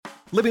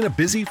Living a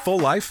busy, full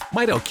life?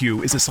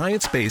 MitoQ is a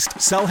science-based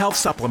cell health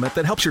supplement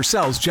that helps your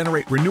cells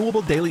generate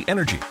renewable daily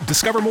energy.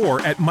 Discover more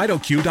at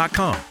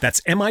mitoq.com.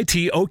 That's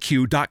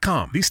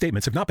MITOQ.com. These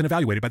statements have not been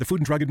evaluated by the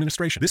Food and Drug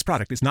Administration. This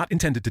product is not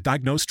intended to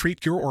diagnose,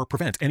 treat, cure, or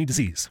prevent any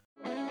disease.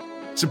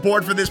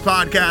 Support for this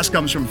podcast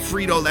comes from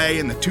Frito-Lay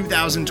in the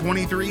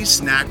 2023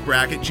 Snack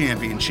Bracket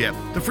Championship.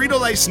 The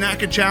Frito-Lay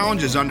Snack It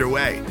Challenge is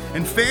underway,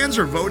 and fans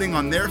are voting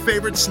on their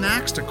favorite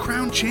snacks to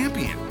crown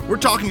champion. We're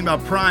talking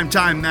about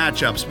prime-time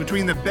matchups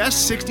between the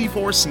best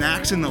 64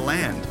 snacks in the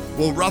land.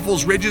 Will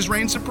Ruffles Ridges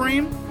reign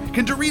supreme?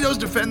 Can Doritos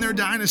defend their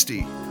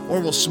dynasty?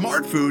 Or will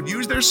Smart Food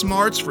use their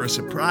smarts for a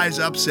surprise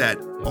upset?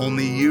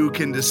 Only you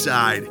can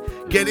decide.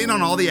 Get in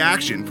on all the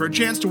action for a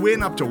chance to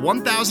win up to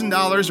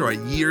 $1,000 or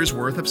a year's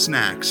worth of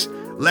snacks.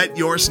 Let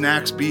your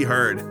snacks be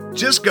heard.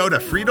 Just go to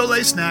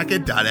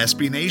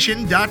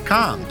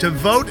fritolaysnacket.sbnation.com to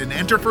vote and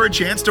enter for a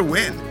chance to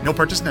win. No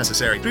purchase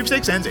necessary.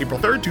 Sweepstakes ends April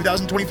 3rd,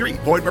 2023.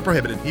 Void where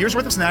prohibited. Year's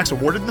worth of snacks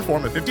awarded in the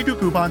form of 52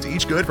 coupons,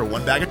 each good for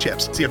one bag of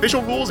chips. See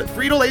official rules at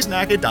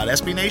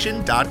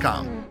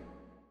fritolaysnacket.sbnation.com.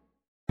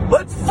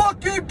 Let's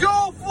fucking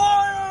go,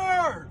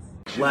 Flyers!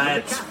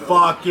 Let's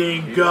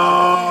fucking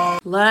go!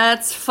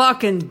 Let's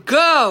fucking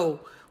go!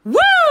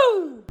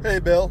 Woo! Hey,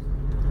 Bill.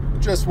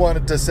 Just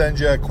wanted to send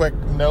you a quick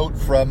note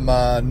from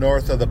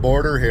north of the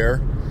border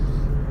here.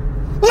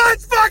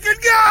 Let's fucking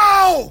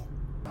go!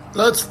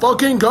 Let's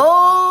fucking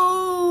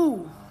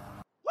go!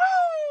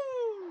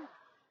 Woo!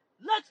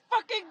 Let's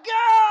fucking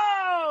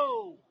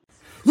go!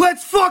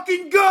 Let's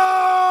fucking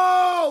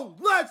go!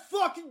 Let's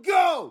fucking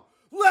go!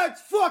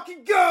 Let's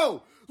fucking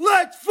go!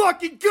 Let's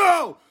fucking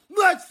go!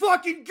 Let's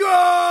fucking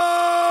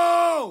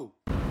go!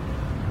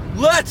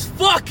 Let's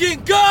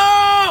fucking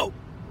go!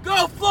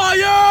 Go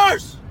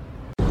Flyers!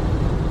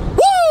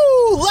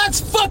 Woo!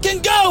 Let's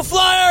fucking go,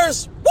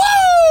 Flyers!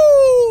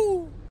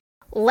 Woo!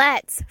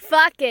 Let's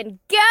fucking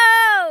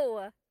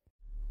go!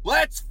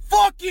 Let's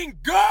fucking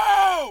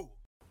go!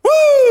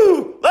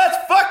 Woo! Let's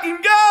fucking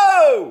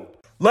go!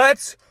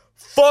 Let's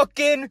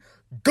fucking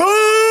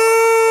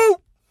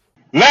go!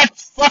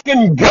 Let's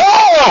fucking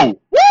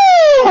go!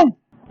 Woo!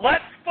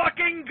 Let's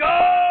fucking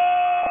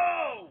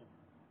go!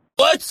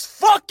 Let's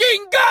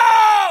fucking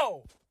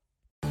go!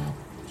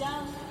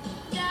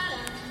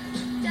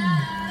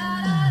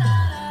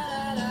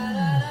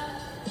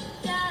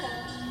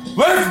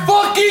 Let's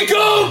fucking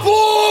go,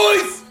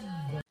 boys!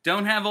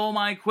 Don't have all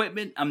my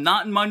equipment. I'm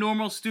not in my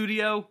normal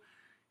studio.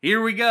 Here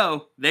we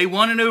go. They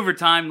won in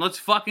overtime. Let's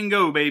fucking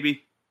go,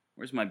 baby.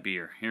 Where's my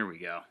beer? Here we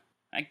go.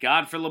 Thank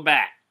God for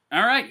Labatt.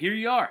 All right, here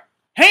you are.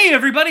 Hey,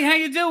 everybody, how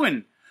you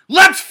doing?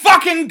 Let's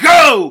fucking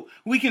go!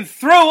 We can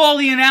throw all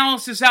the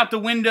analysis out the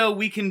window.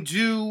 We can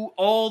do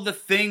all the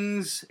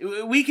things.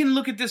 We can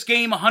look at this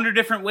game 100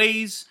 different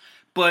ways,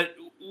 but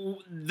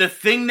the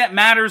thing that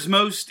matters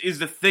most is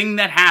the thing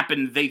that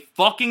happened. They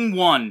fucking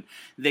won.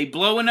 They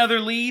blow another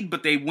lead,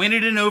 but they win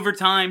it in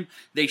overtime.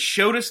 They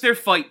showed us their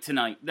fight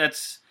tonight.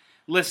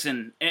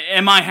 Listen,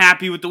 am I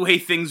happy with the way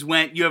things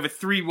went? You have a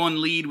 3-1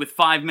 lead with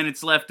 5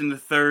 minutes left in the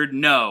third?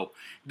 No.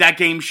 That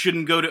game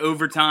shouldn't go to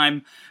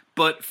overtime.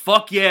 But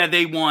fuck yeah,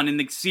 they won, and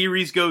the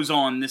series goes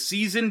on. The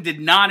season did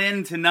not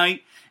end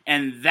tonight,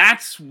 and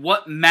that's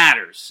what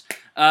matters.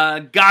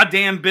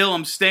 Goddamn, Bill,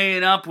 I'm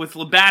staying up with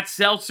Labatt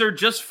Seltzer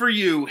just for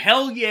you.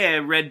 Hell yeah,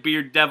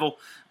 Redbeard Devil.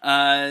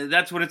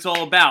 That's what it's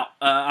all about.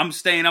 I'm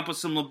staying up with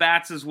some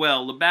Labatts as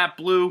well. Labatt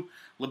Blue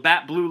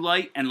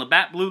Light, and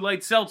Labatt Blue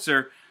Light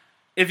Seltzer.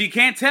 If you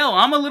can't tell,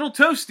 I'm a little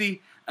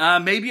toasty.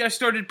 Maybe I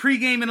started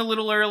pre-gaming a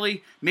little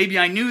early. Maybe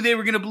I knew they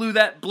were going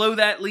to blow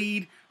that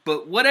lead.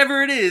 But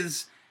whatever it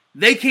is,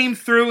 they came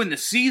through, and the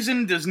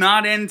season does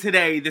not end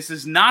today. This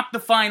is not the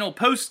final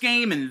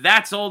post-game, and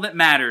that's all that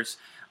matters.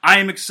 I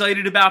am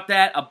excited about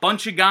that. A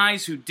bunch of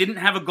guys who didn't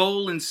have a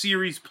goal in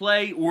series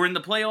play or in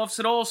the playoffs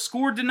at all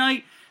scored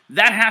tonight.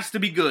 That has to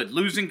be good.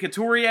 Losing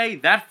Couturier,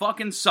 that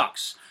fucking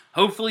sucks.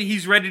 Hopefully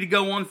he's ready to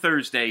go on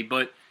Thursday,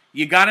 but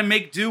you gotta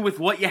make do with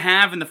what you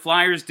have, and the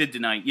Flyers did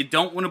tonight. You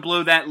don't want to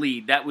blow that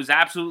lead. That was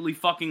absolutely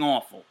fucking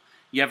awful.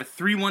 You have a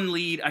 3-1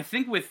 lead. I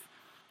think with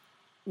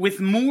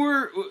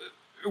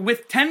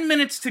 10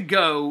 minutes to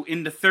go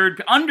in the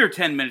third, under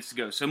 10 minutes to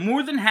go, so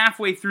more than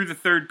halfway through the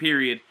third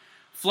period,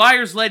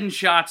 Flyers led in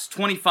shots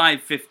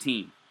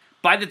 25-15.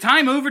 By the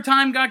time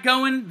overtime got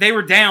going, they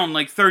were down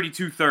like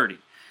 32-30.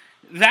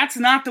 That's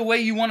not the way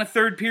you want a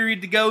third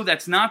period to go.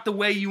 That's not the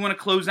way you want to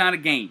close out a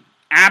game.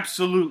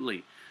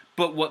 Absolutely.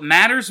 But what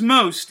matters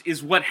most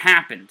is what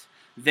happened.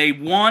 They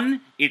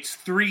won. It's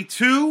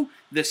 3-2.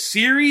 The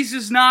series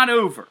is not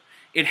over.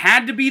 You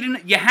had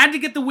to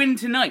get the win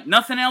tonight.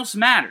 Nothing else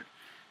mattered.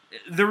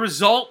 The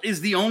result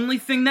is the only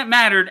thing that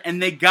mattered,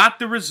 and they got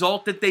the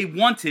result that they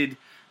wanted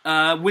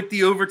with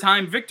the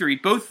overtime victory.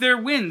 Both their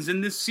wins in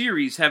this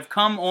series have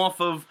come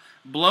off of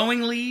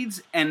blowing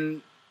leads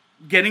and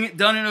getting it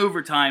done in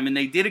overtime, and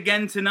they did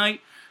again tonight,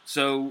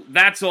 so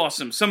that's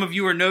awesome. Some of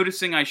you are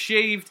noticing I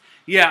shaved.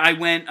 Yeah, I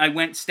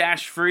went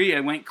stash free. I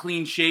went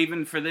clean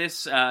shaven for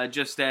this,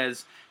 just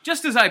as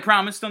I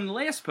promised on the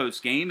last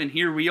post game, and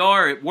here we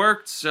are. It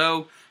worked,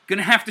 so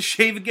gonna have to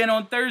shave again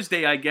on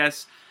Thursday, I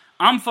guess.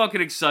 I'm fucking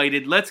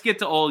excited. Let's get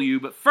to all you.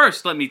 But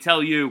first, let me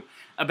tell you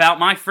about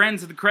my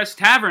friends at the Crest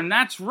Tavern.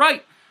 That's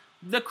right.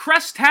 The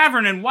Crest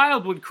Tavern in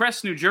Wildwood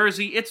Crest, New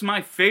Jersey. It's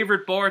my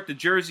favorite bar at the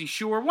Jersey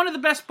Shore. One of the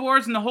best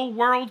bars in the whole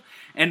world.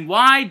 And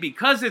why?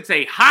 Because it's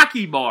a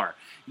hockey bar.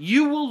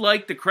 You will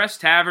like the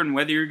Crest Tavern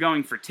whether you're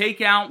going for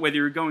takeout, whether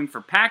you're going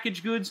for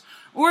packaged goods,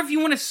 or if you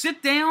want to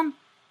sit down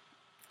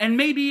and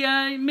maybe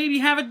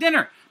have a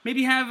dinner.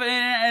 Maybe have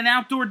an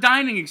outdoor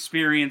dining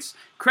experience.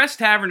 Crest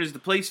Tavern is the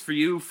place for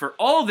you for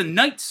all the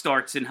night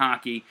starts in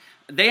hockey.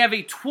 They have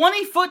a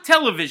 20-foot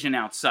television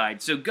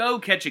outside, so go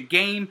catch a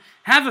game,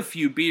 have a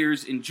few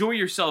beers, enjoy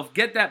yourself,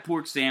 get that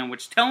pork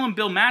sandwich, tell them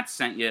Bill Matz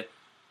sent you.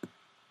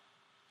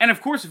 And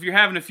of course, if you're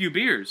having a few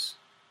beers,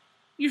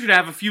 you should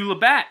have a few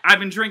Labatt. I've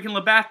been drinking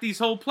Labatt these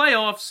whole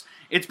playoffs.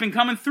 It's been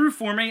coming through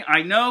for me.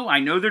 I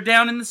know they're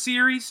down in the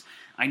series.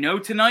 I know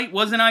tonight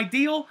wasn't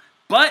ideal,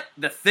 but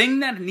the thing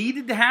that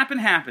needed to happen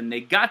happened.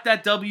 They got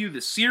that W.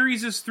 The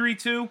series is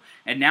 3-2,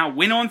 and now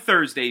win on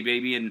Thursday,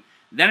 baby. And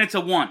then it's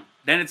a 1.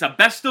 Then it's a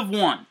best of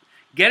 1.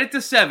 Get it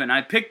to 7.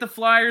 I picked the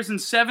Flyers in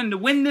 7 to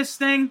win this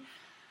thing.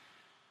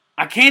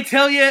 I can't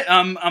tell you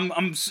I'm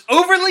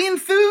overly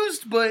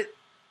enthused, but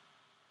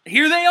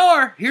here they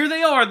are. Here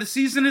they are. The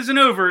season isn't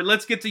over.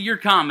 Let's get to your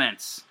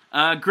comments.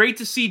 Great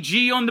to see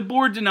G on the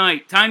board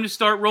tonight. Time to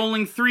start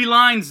rolling 3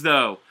 lines,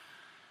 though.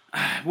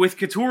 With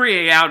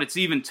Couturier out, it's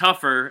even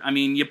tougher. I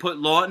mean, you put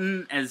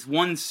Lawton as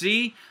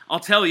 1C.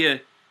 I'll tell you,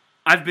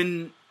 I've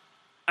been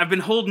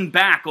holding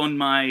back on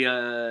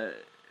my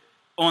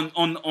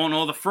on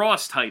all the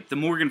Frost hype, the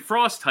Morgan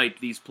Frost hype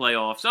these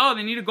playoffs. Oh,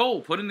 they need a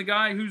goal. Put in the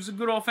guy who's a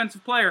good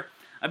offensive player.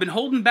 I've been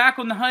holding back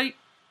on the hype.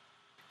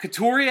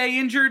 Couturier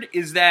injured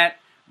is that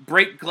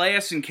break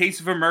glass in case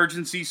of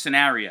emergency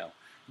scenario.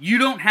 You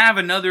don't have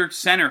another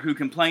center who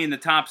can play in the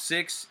top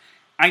 6.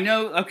 I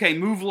know, okay,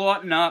 move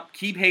Lawton up,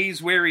 keep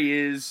Hayes where he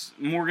is.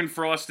 Morgan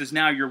Frost is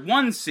now your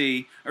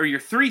 1C, or your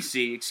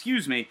 3C,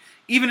 excuse me.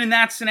 Even in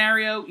that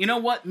scenario, you know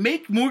what?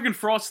 Make Morgan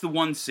Frost the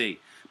 1C.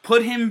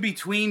 Put him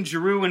between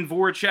Giroux and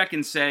Voracek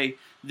and say,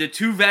 the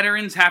 2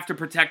 veterans have to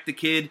protect the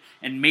kid,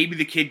 and maybe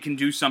the kid can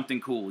do something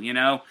cool, you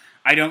know?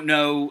 I don't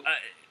know.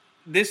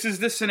 This is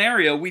the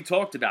scenario we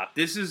talked about.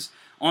 This is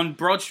on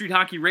Broad Street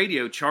Hockey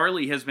Radio.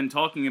 Charlie has been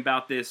talking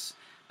about this.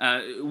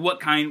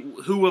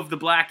 Who of the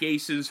Black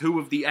Aces, who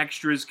of the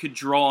extras could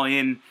draw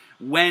in?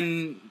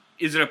 When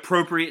is it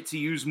appropriate to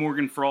use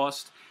Morgan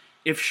Frost?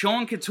 If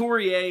Sean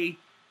Couturier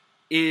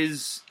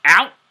is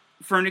out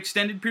for an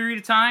extended period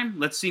of time,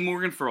 let's see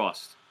Morgan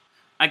Frost.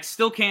 I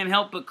still can't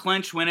help but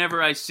clench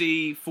whenever I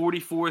see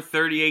 44,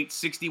 38,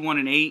 61,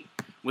 and 8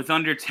 with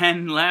under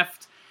 10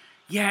 left.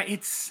 Yeah,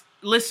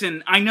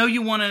 listen, I know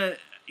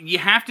you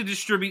have to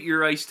distribute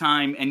your ice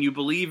time, and you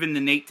believe in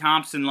the Nate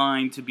Thompson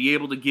line to be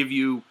able to give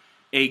you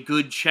a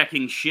good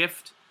checking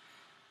shift.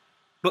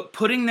 But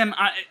putting them...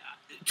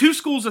 2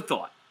 schools of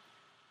thought.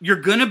 You're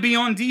going to be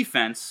on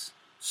defense,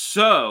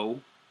 so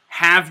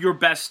have your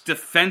best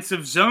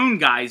defensive zone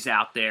guys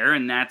out there,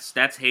 and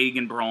that's Haig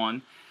and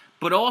Braun.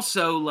 But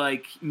also,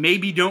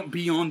 maybe don't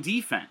be on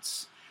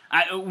defense.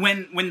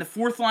 When the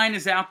 4th line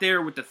is out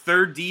there with the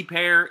 3rd D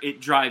pair, it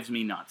drives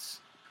me nuts.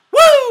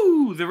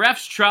 Woo! The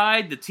refs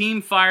tried. The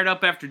team fired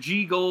up after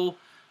G goal.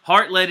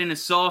 Hart led in a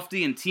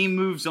softie, and team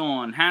moves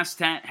on.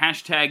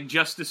 Hashtag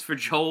justice for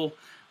Joel.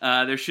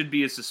 There should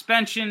be a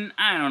suspension.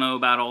 I don't know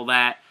about all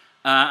that.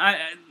 I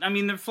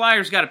mean, the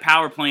Flyers got a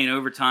power play in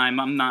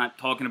overtime. I'm not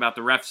talking about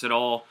the refs at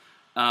all.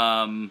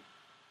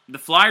 The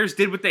Flyers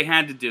did what they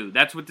had to do.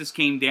 That's what this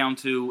came down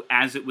to,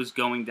 as it was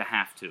going to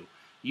have to.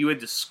 You had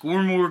to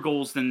score more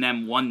goals than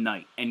them one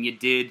night, and you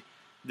did.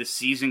 The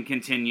season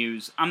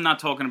continues. I'm not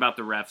talking about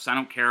the refs. I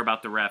don't care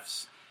about the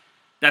refs.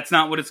 That's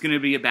not what it's going to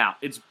be about.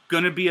 It's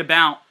going to be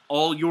about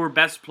all your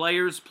best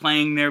players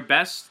playing their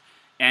best.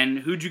 And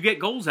who'd you get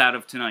goals out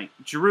of tonight?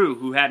 Giroux,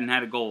 who hadn't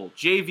had a goal.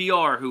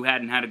 JVR, who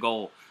hadn't had a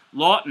goal.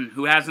 Lawton,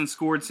 who hasn't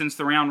scored since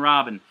the round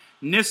robin.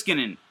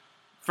 Niskanen,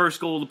 first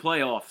goal of the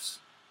playoffs.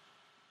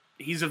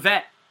 He's a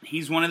vet.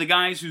 He's one of the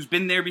guys who's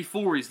been there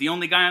before. He's the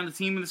only guy on the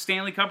team with a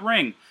Stanley Cup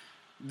ring.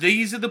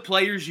 These are the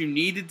players you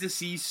needed to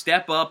see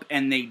step up,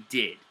 and they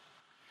did.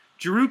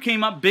 Giroux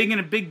came up big in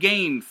a big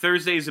game.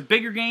 Thursday is a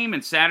bigger game,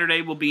 and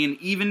Saturday will be an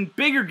even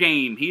bigger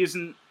game. He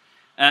isn't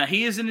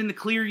in the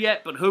clear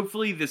yet, but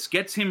hopefully this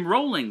gets him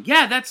rolling.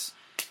 Yeah,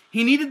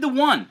 he needed the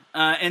 1,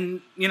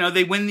 and you know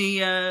they win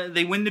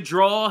the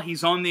draw.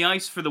 He's on the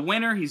ice for the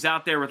winner. He's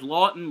out there with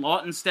Lawton.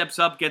 Lawton steps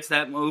up, gets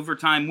that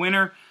overtime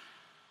winner.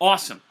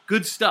 Awesome,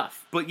 good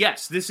stuff. But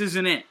yes, this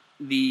isn't it.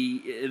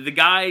 The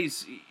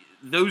guys,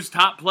 those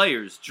top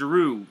players,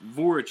 Giroux,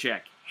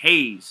 Voracek,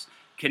 Hayes,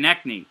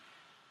 Konechny,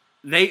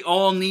 they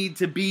all need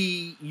to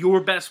be your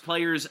best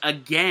players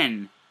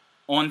again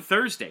on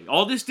Thursday.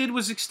 All this did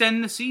was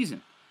extend the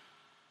season.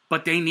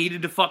 But they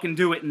needed to fucking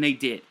do it, and they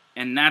did.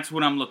 And that's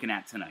what I'm looking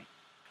at tonight.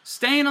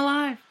 Staying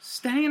alive.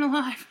 Staying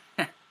alive.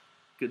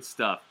 Good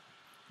stuff.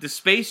 The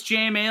Space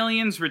Jam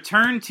aliens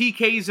return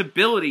TK's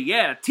ability.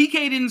 Yeah,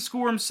 TK didn't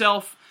score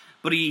himself,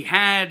 but he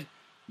had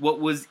what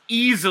was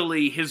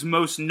easily his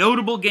most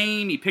notable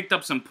game. He picked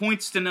up some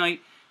points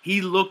tonight.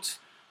 he looked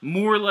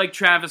more like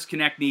Travis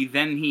Konechny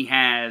than he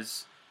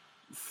has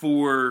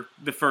for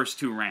the first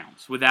 2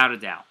 rounds, without a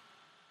doubt.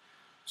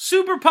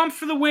 Super pumped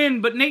for the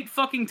win, but Nate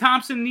fucking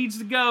Thompson needs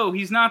to go.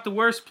 He's not the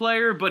worst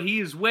player, but he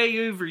is way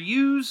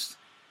overused.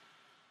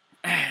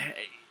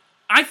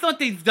 I thought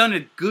they've done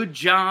a good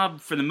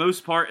job for the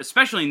most part,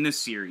 especially in this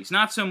series.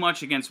 Not so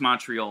much against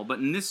Montreal, but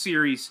in this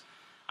series,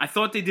 I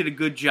thought they did a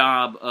good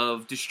job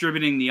of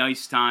distributing the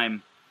ice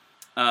time.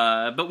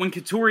 But when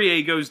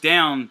Couturier goes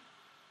down,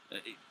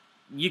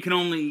 they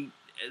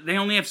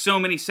only have so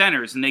many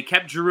centers, and they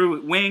kept Giroux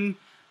at wing.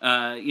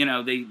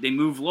 They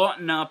move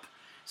Lawton up.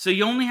 So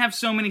you only have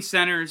so many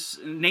centers.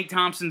 Nate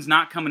Thompson's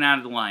not coming out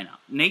of the lineup.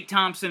 Nate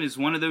Thompson is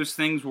one of those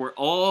things we're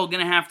all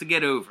going to have to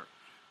get over,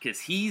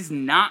 because he's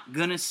not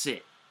going to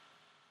sit.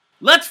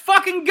 Let's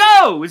fucking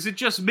go! Is it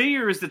just me,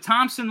 or is the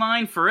Thompson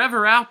line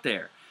forever out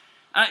there?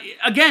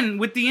 Again,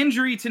 with the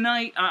injury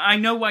tonight, I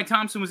know why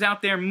Thompson was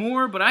out there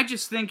more, but I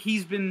just think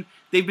they've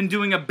been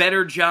doing a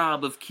better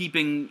job of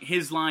keeping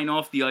his line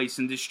off the ice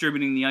and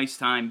distributing the ice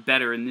time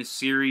better in this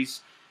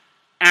series.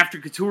 After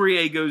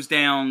Couturier goes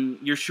down,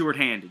 you're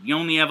shorthanded. You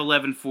only have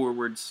 11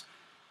 forwards,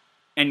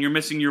 and you're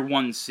missing your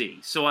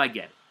 1C, so I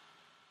get it.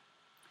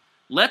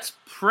 Let's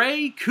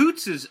pray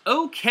Coots is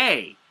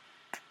okay.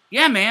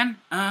 Yeah, man,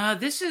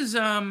 this is,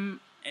 and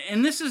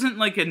this isn't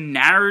like a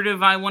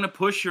narrative I want to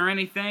push or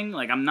anything.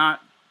 Like, I'm not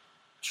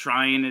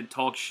trying to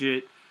talk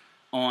shit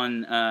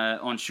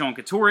on Sean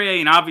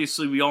Couturier, and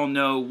obviously we all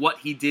know what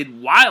he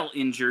did while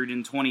injured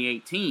in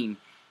 2018.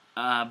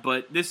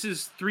 But this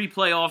is 3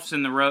 playoffs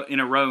in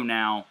a row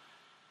now.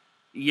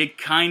 You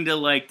kind of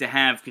like to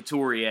have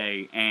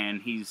Couturier,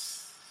 and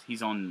he's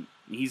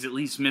at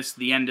least missed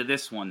the end of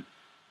this one.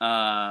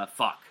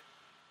 Fuck.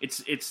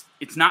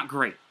 It's not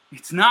great.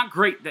 It's not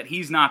great that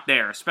he's not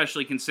there,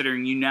 especially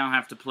considering you now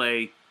have to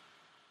play,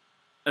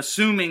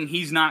 assuming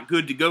he's not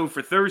good to go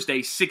for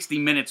Thursday, 60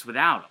 minutes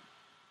without him.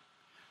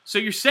 So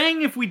you're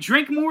saying if we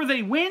drink more,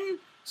 they win?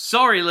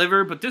 Sorry,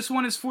 Liver, but this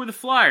one is for the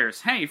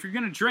Flyers. Hey, if you're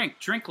going to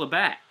drink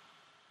Labatt.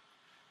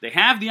 They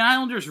have the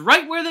Islanders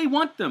right where they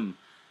want them.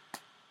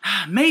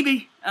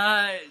 Maybe.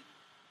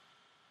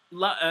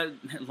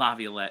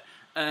 Laviolette.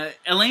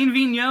 Alain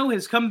Vigneault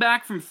has come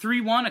back from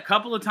 3-1 a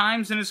couple of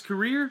times in his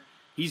career.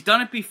 He's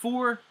done it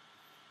before.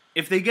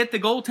 If they get the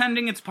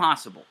goaltending, it's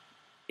possible.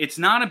 It's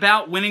not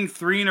about winning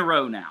 3 in a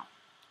row now.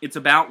 It's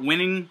about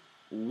winning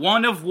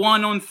 1 of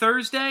 1 on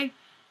Thursday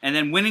and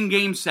then winning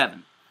Game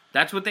 7.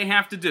 That's what they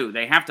have to do.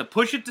 They have to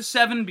push it to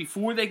 7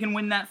 before they can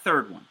win that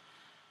 3rd one.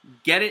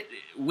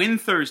 Win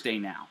Thursday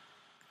now.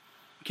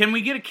 Can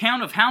we get a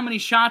count of how many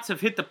shots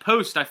have hit the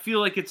post? I feel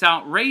like it's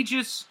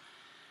outrageous.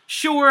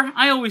 Sure,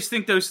 I always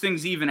think those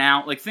things even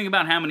out. Like, think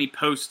about how many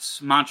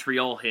posts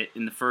Montreal hit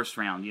in the first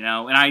round,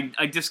 And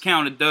I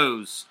discounted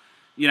those,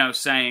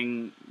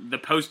 saying the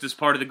post is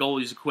part of the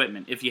goalie's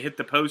equipment. If you hit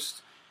the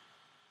post,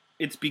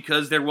 it's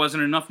because there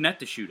wasn't enough net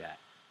to shoot at.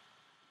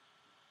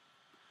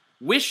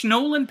 Wish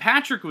Nolan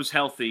Patrick was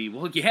healthy.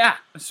 Well, yeah,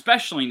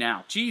 especially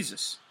now.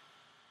 Jesus.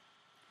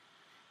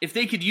 If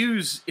they could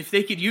use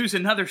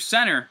another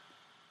center,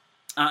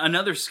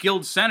 another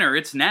skilled center,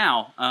 it's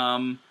now.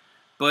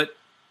 But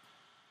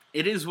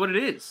it is what it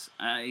is.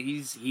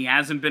 He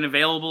hasn't been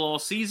available all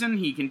season.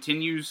 He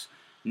continues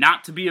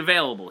not to be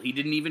available. He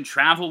didn't even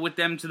travel with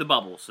them to the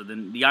bubble. So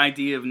then the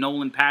idea of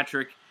Nolan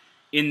Patrick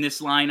in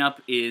this lineup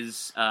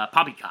is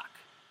poppycock.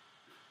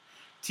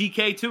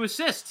 TK 2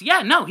 assists.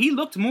 Yeah, no, he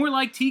looked more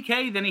like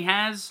TK than he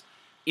has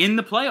in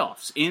the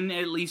playoffs. In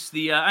at least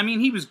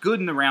he was good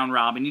in the round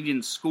robin. He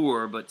didn't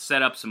score, but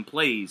set up some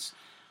plays.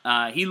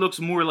 He looks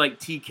more like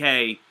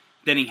TK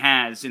than he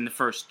has in the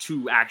first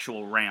 2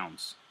 actual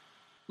rounds.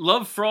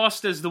 Love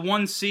Frost as the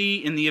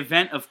 1C in the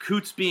event of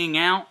Coots being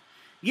out.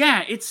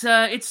 Yeah,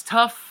 it's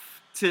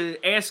tough to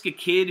ask a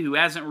kid who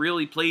hasn't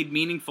really played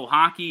meaningful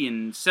hockey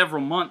in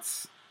several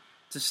months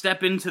to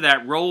step into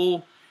that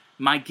role.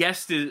 My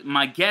guess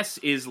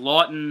is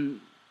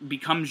Lawton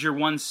becomes your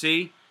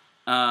 1C,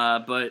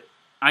 but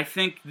I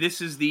think this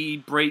is the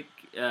break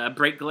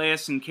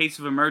glass in case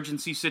of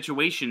emergency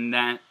situation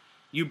that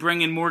you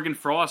bring in Morgan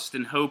Frost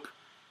and hope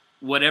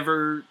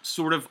whatever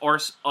sort of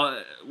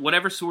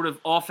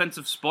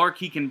offensive spark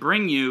he can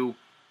bring you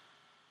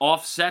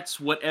offsets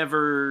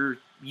whatever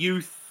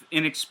youth,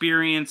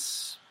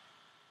 inexperience,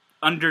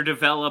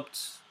 underdeveloped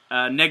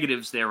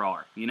negatives there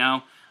are,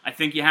 I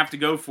think you have to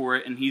go for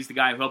it, and he's the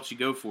guy who helps you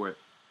go for it.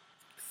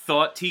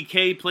 Thought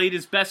TK played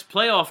his best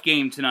playoff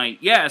game tonight.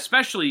 Yeah,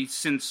 especially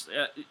since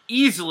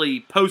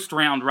easily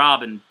post-round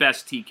robin,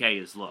 best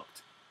TK has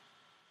looked.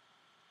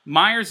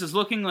 Myers is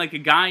looking like a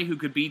guy who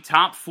could be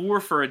top 4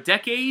 for a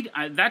decade.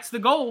 That's the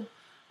goal.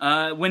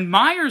 When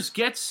Myers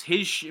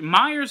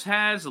Myers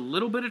has a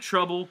little bit of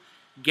trouble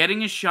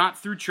getting his shot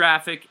through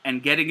traffic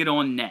and getting it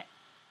on net.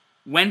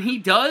 When he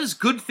does,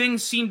 good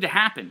things seem to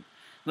happen.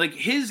 Like,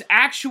 his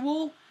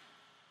actual...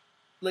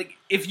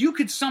 if you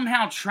could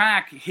somehow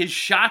track his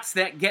shots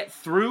that get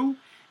through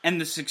and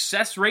the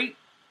success rate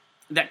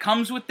that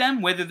comes with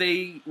them,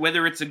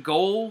 whether it's a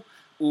goal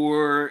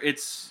or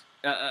it's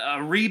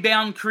a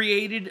rebound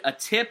created, a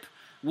tip,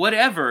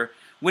 whatever.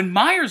 When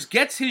Myers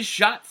gets his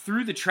shot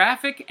through the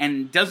traffic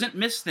and doesn't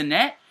miss the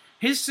net,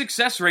 his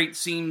success rate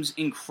seems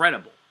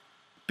incredible.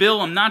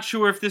 Bill, I'm not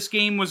sure if this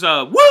game was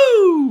a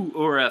woo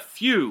or a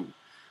phew.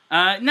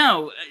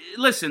 No,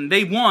 listen,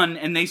 they won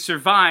and they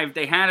survived.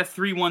 They had a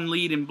 3-1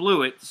 lead and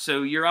blew it,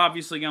 so you're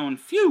obviously going,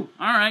 phew,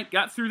 all right,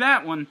 got through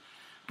that one.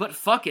 But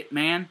fuck it,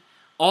 man.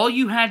 All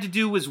you had to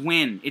do was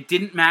win. It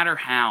didn't matter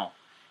how.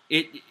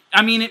 It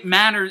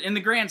matters in the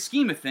grand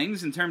scheme of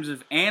things in terms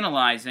of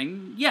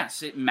analyzing.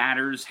 Yes, it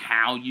matters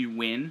how you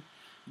win,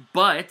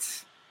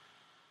 but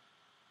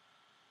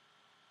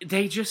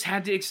they just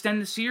had to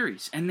extend the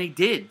series, and they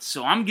did.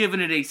 So I'm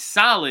giving it a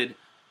solid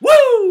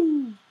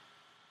woo!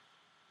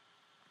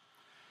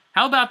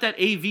 How about that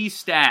AV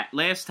stat?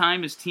 Last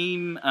time his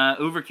team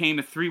overcame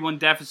a 3-1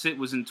 deficit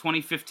was in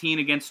 2015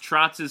 against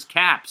Trotz's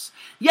Caps.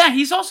 Yeah,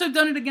 he's also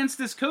done it against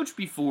this coach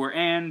before,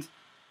 and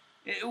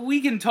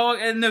we can talk,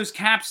 and those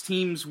Caps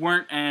teams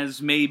weren't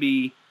as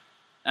maybe,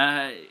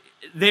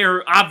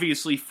 they're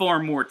obviously far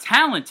more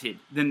talented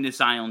than this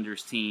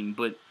Islanders team,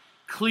 but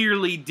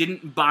clearly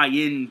didn't buy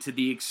in to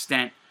the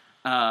extent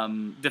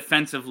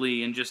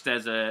defensively and just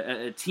as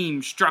a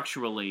team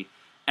structurally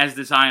as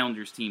this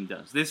Islanders team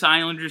does. This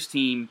Islanders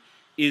team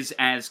is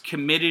as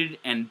committed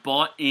and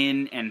bought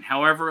in, and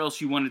however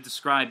else you want to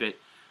describe it,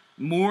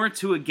 more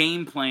to a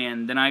game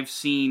plan than I've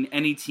seen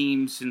any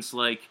team since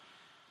like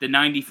the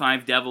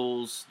 95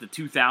 Devils, the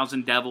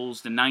 2000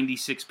 Devils, the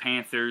 96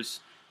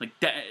 Panthers. Like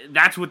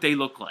that's what they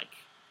look like.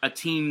 A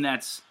team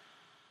that's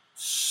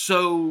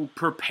so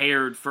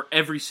prepared for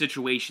every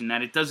situation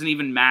that it doesn't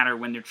even matter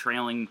when they're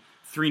trailing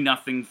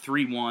 3-0,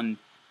 3-1.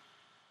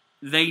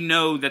 They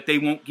know that they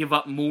won't give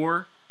up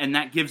more, and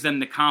that gives them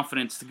the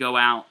confidence to go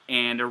out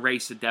and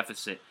erase a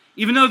deficit.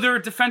 Even though they're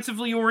a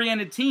defensively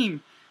oriented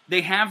team,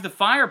 they have the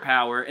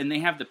firepower and they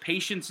have the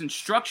patience and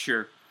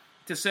structure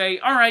to say,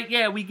 all right,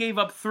 yeah, we gave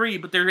up 3,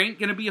 but there ain't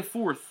going to be a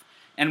 4th.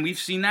 And we've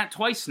seen that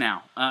twice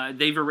now.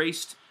 They've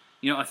erased,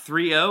 a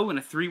 3-0 and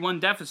a 3-1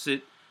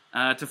 deficit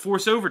to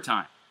force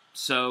overtime.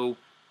 So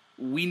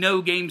we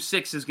know Game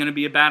 6 is going to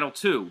be a battle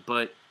too,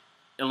 but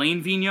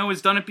Alain Vigneault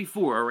has done it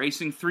before,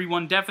 erasing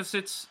 3-1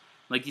 deficits.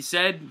 Like you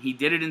said, he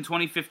did it in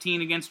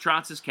 2015 against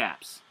Trotz's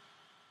Caps.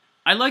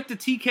 I like the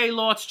TK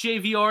Lotz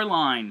JVR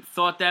line.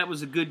 Thought that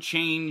was a good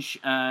change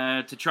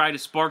to try to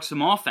spark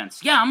some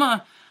offense. Yeah,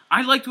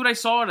 I liked what I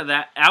saw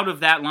out of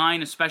that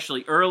line,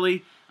 especially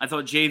early. I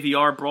thought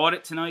JVR brought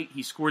it tonight.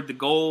 He scored the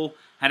goal,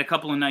 had a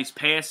couple of nice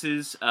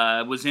passes,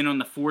 was in on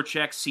the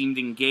forecheck, seemed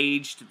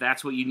engaged.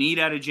 That's what you need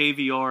out of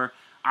JVR.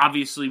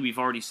 Obviously, we've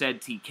already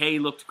said TK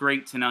looked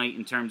great tonight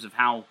in terms of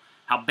how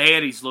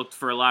bad he's looked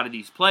for a lot of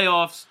these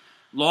playoffs.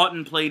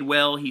 Lawton played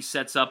well. He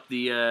sets up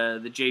the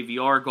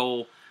JVR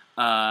goal.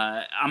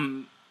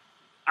 I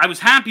was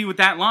happy with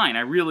that line.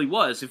 I really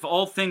was. If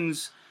all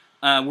things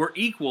were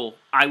equal,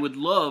 I would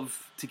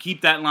love to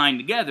keep that line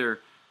together.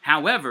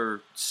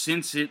 However,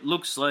 since it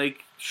looks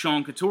like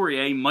Sean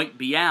Couturier might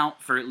be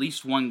out for at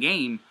least one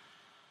game,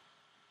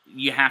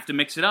 you have to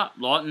mix it up.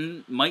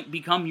 Lawton might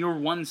become your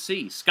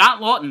 1C. Scott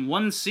Lawton,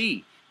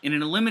 1C, in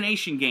an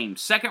elimination game,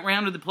 second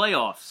round of the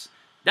playoffs.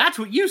 That's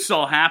what you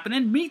saw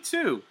happening. Me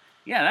too.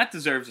 Yeah, that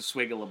deserves a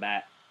swiggle of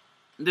bat.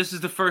 This is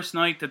the first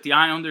night that the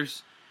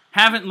Islanders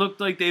haven't looked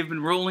like they've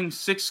been rolling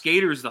 6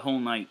 skaters the whole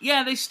night.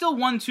 Yeah, they still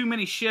won too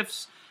many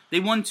shifts. They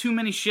won too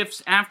many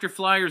shifts after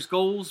Flyers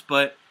goals,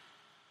 but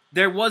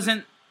there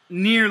wasn't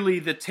nearly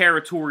the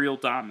territorial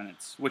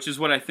dominance, which is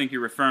what I think you're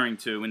referring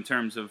to in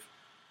terms of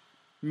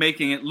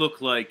making it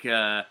look like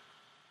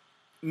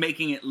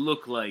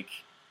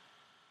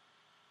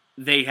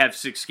they have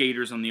 6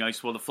 skaters on the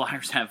ice while the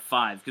Flyers have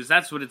 5, because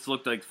that's what it's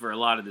looked like for a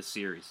lot of this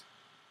series.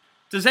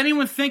 Does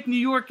anyone think New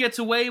York gets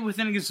away with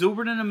an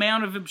exorbitant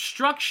amount of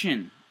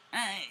obstruction?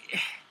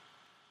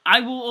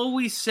 I will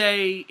always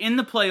say, in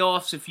the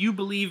playoffs, if you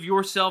believe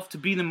yourself to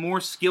be the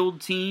more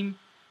skilled team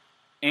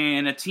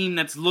and a team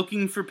that's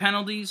looking for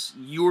penalties,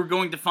 you're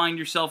going to find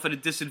yourself at a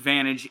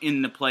disadvantage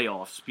in the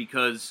playoffs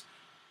because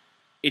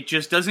it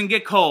just doesn't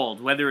get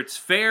called. Whether it's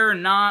fair or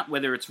not,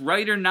 whether it's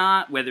right or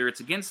not, whether it's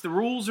against the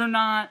rules or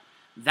not,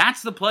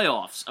 that's the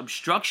playoffs.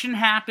 Obstruction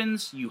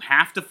happens, you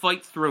have to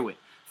fight through it.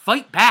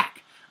 Fight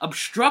back.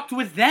 Obstruct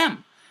with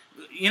them.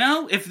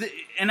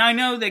 And I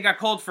know they got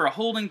called for a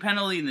holding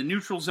penalty in the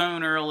neutral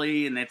zone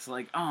early, and it's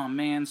like, oh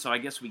man, so I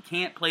guess we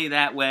can't play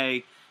that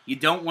way. You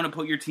don't want to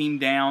put your team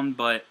down,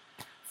 but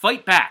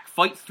fight back.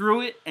 Fight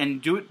through it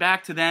and do it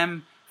back to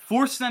them.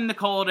 Force them to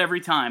call it every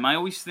time. I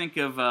always think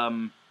of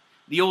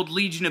the old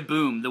Legion of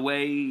Boom, the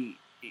way,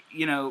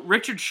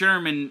 Richard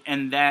Sherman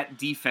and that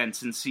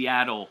defense in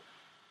Seattle,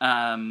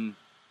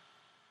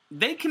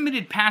 they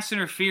committed pass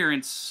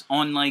interference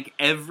on like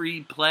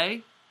every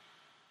play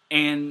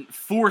and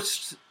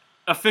forced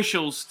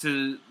officials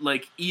to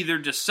like either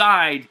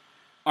decide,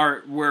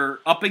 we're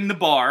upping the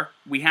bar,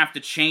 we have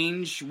to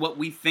change what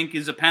we think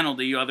is a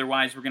penalty,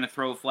 otherwise we're going to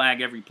throw a flag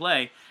every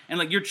play, and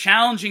like you're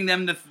challenging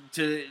them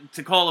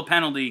to call a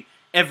penalty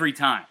every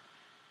time.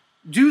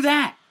 Do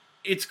that.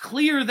 It's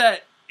clear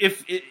that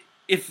if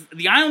if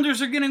the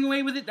Islanders are getting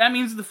away with it, that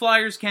means the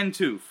Flyers can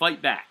too.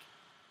 Fight back.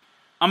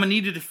 I'm going to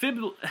need a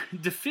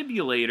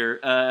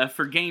defibrillator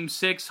for Game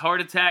 6.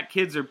 Heart attack,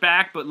 kids are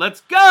back, but let's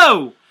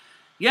go!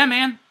 Yeah,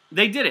 man,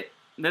 they did it.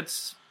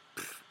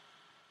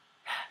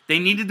 They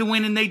needed to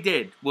win, and they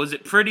did. Was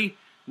it pretty?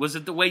 Was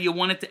it the way you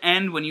want it to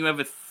end when you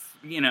have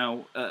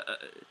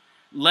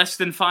less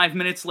than 5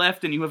 minutes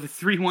left and you have a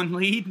 3-1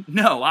 lead?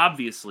 No,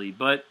 obviously,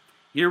 but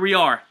here we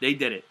are. They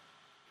did it.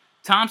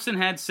 Thompson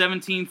had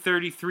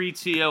 1733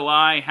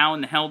 TOI. How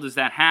in the hell does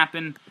that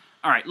happen?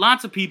 All right,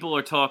 lots of people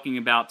are talking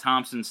about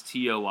Thompson's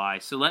TOI,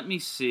 so let me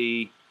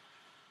see.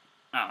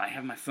 Oh, I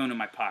have my phone in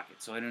my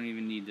pocket, so I don't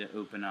even need to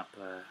open up.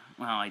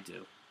 Well, I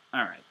do.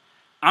 All right.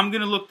 I'm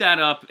going to look that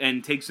up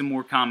and take some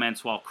more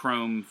comments while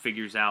Chrome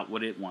figures out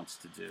what it wants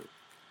to do.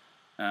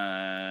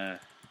 All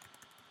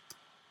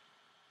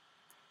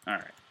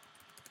right.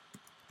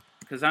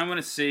 Because I want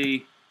to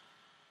see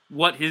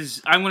what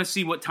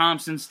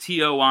Thompson's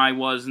TOI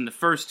was in the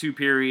first two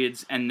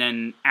periods, and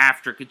then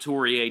after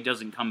Couturier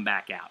doesn't come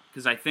back out.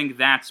 Because I think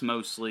that's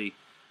mostly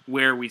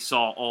where we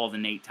saw all the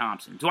Nate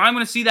Thompson. Do I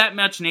want to see that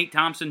much Nate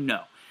Thompson?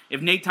 No.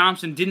 If Nate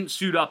Thompson didn't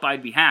suit up,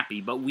 I'd be happy,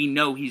 but we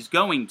know he's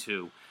going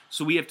to,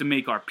 so we have to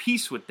make our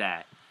peace with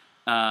that.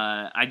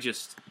 I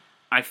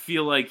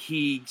feel like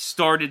he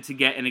started to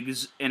get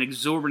an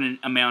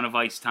exorbitant amount of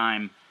ice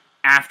time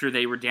after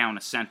they were down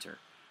a center.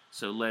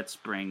 So let's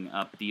bring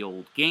up the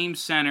old game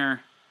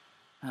center.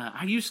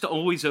 I used to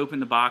always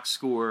open the box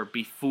score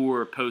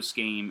before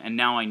postgame, and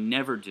now I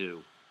never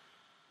do.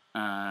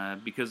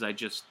 Because I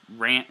just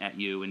rant at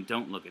you and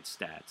don't look at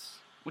stats.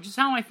 Which is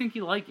how I think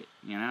you like it,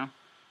 you know?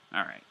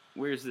 Alright,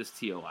 where's this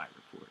TOI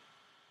report?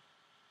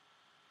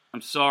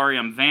 I'm sorry,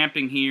 I'm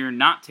vamping here,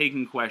 not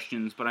taking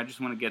questions, but I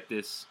just want to get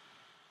this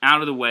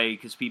out of the way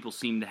because people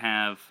seem to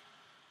have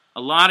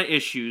a lot of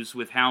issues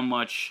with how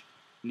much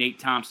Nate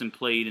Thompson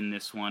played in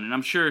this one, and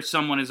I'm sure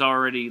someone has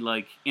already,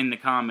 in the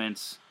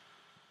comments,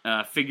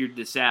 figured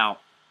this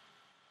out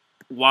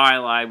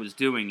while I was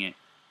doing it,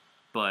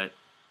 but,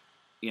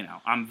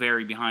 I'm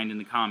very behind in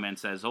the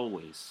comments as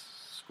always.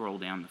 Scroll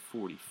down to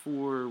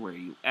 44, where are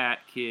you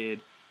at,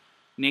 kid?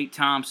 Nate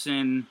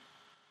Thompson,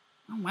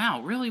 oh wow,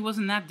 it really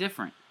wasn't that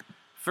different.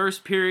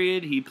 First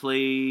period, he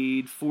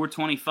played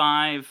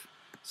 425,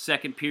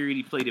 second period,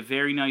 he played a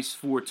very nice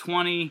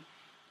 420,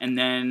 and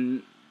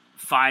then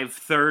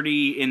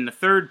 5:30 in the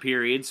third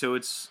period, so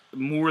it's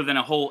more than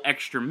a whole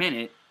extra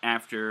minute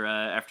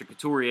after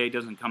Couturier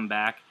doesn't come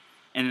back,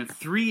 and then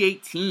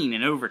 3:18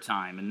 in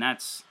overtime, and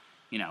that's,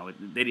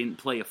 they didn't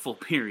play a full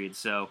period,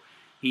 so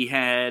he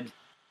had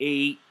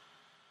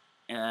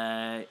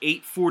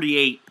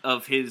 8:48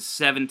 of his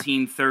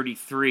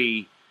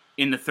 17:33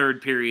 in the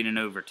third period in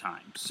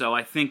overtime. So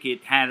I think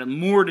it had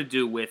more to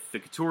do with the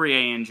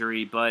Couturier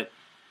injury, but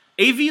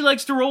AV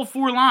likes to roll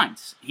four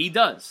lines. He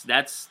does.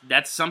 That's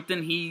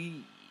something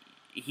he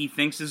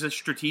thinks is a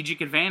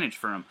strategic advantage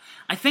for him.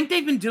 I think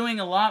they've been doing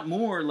a lot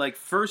more,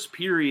 first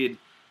period,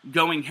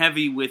 going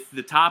heavy with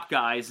the top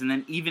guys and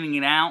then evening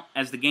it out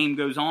as the game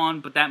goes on,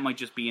 but that might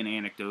just be an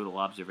anecdotal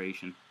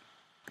observation.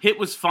 Hit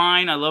was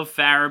fine. I love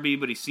Farabee,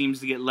 but he seems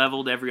to get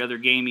leveled every other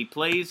game he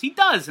plays. He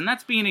does, and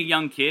that's being a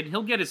young kid.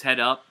 He'll get his head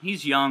up.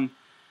 He's young.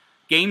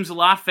 Game's a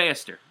lot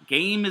faster.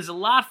 Game is a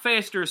lot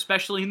faster,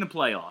 especially in the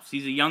playoffs.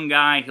 He's a young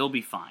guy. He'll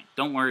be fine.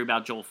 Don't worry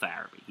about Joel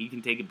Farabee. He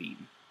can take a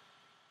beating.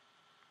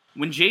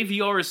 When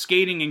JVR is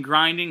skating and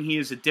grinding, he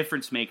is a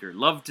difference maker.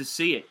 Love to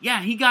see it.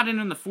 Yeah, he got in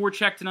on the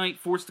forecheck tonight,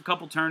 forced a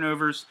couple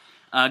turnovers,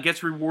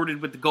 gets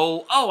rewarded with the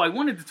goal. Oh, I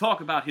wanted to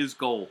talk about his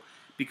goal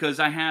because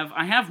I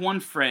have one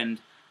friend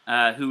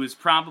who is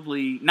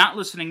probably not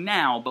listening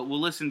now, but will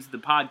listen to the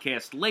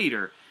podcast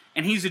later,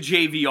 and he's a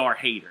JVR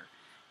hater.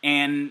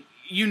 And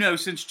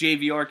since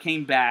JVR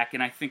came back,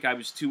 and I think I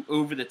was too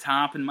over the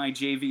top in my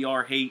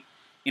JVR hate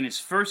in his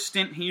first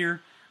stint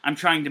here, I'm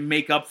trying to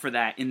make up for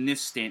that in this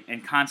stint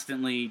and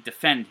constantly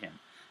defend him.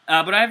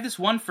 But I have this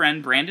one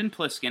friend, Brandon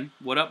Pliskin,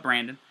 what up,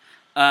 Brandon,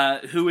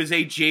 who is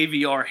a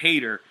JVR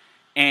hater,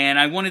 and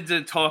I wanted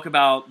to talk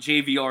about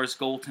JVR's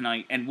goal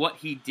tonight and what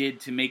he did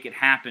to make it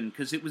happen,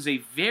 because it was a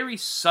very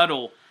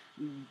subtle,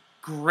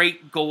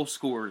 great goal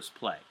scorer's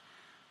play.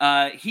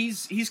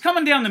 He's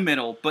coming down the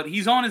middle, but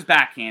he's on his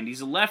backhand.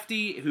 He's a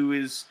lefty who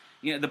is,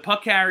 the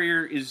puck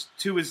carrier is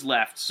to his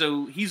left,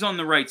 so he's on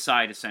the right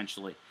side,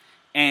 essentially.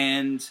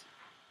 And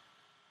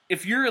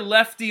if you're a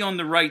lefty on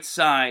the right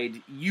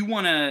side, you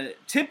want to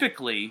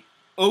typically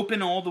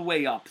open all the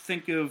way up.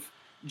 Think of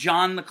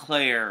John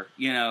LeClaire,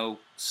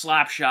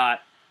 slap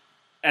shot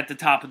at the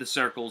top of the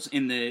circles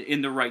in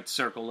the right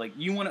circle.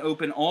 You want to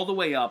open all the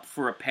way up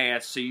for a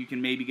pass so you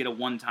can maybe get a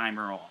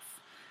one-timer off.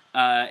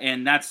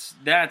 And that's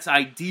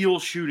ideal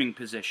shooting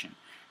position.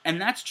 And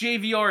that's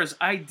JVR's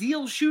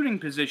ideal shooting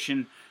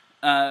position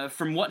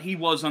from what he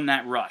was on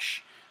that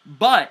rush.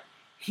 But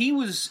he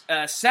was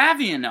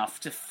savvy enough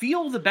to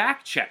feel the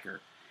back checker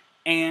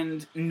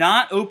and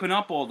not open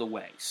up all the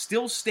way.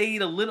 Still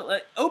stayed a little,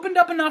 opened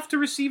up enough to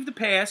receive the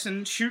pass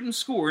and shoot and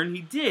score, and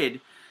he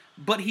did.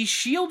 but he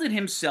shielded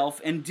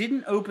himself and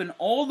didn't open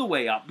all the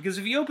way up, because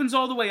if he opens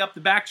all the way up, the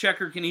back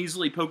checker can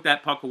easily poke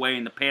that puck away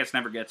and the pass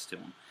never gets to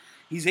him.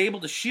 He's able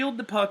to shield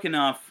the puck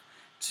enough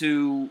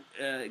to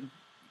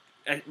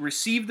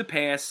receive the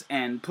pass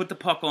and put the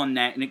puck on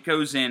net, and it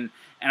goes in,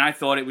 and I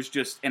thought it was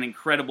just an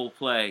incredible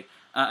play.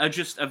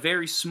 Just a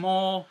very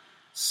small,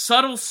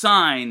 subtle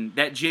sign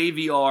that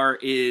JVR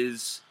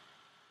is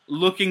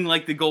looking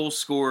like the goal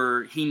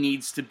scorer he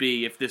needs to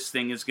be if this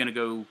thing is going to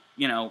go,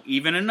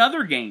 even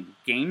another game,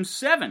 Game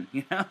 7,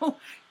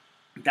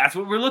 That's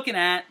what we're looking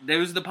at.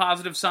 Those are the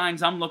positive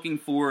signs I'm looking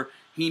for.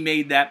 He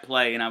made that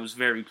play, and I was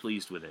very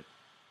pleased with it.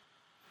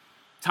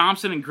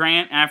 Thompson and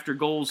Grant after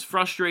goals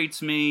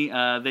frustrates me.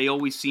 They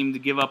always seem to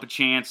give up a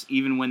chance,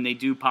 even when they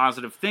do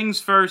positive things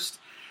first.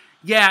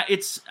 Yeah,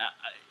 it's...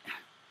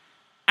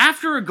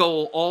 after a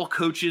goal, all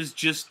coaches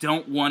just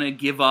don't want to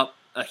give up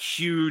a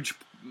huge...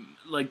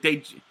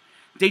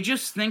 They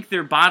just think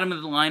their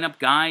bottom-of-the-lineup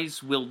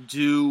guys will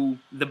do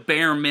the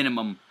bare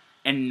minimum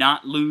and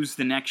not lose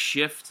the next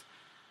shift.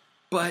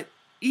 But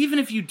even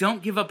if you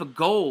don't give up a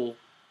goal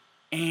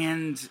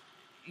and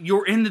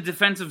you're in the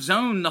defensive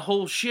zone the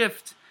whole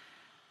shift,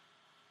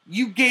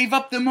 you gave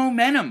up the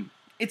momentum.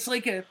 It's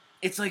like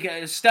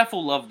Steph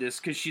will love this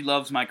because she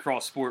loves my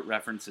cross-sport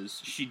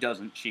references. She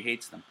doesn't. She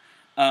hates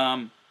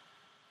them.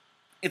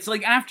 It's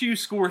like after you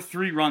score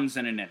 3 runs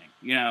in an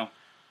inning,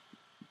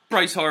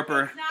 Bryce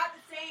Harper... It's not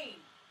the same.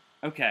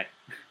 Okay.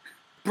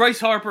 Bryce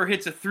Harper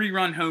hits a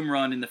 3-run home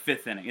run in the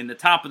 5th inning, in the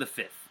top of the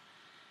 5th.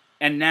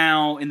 And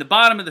now, in the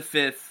bottom of the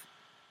 5th,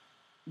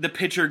 the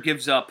pitcher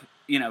gives up,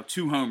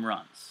 2 home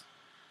runs.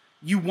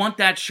 You want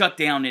that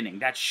shutdown inning.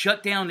 That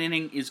shutdown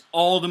inning is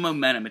all the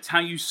momentum. It's how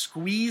you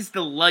squeeze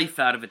the life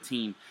out of a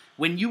team.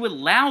 When you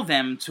allow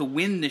them to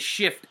win the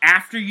shift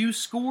after you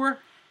score,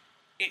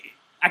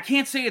 I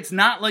can't say it's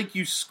not like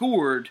you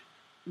scored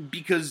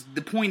because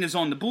the point is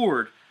on the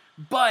board,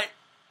 but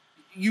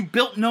you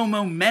built no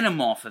momentum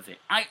off of it.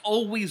 I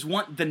always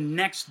want the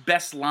next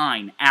best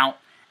line out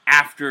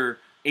after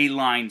a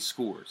line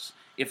scores.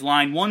 If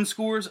line 1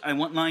 scores, I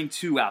want line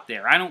 2 out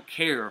there. I don't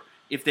care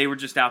if they were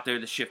just out there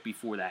the shift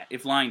before that.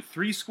 If line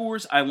 3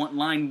 scores, I want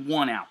line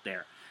 1 out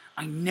there.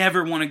 I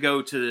never want to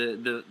go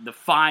to the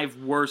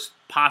 5 worst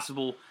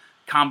possible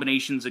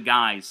combinations of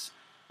guys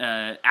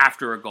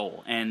after a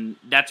goal, and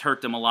that's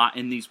hurt them a lot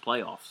in these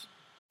playoffs.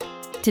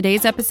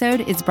 Today's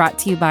episode is brought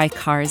to you by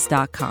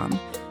Cars.com.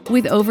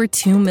 With over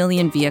 2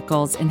 million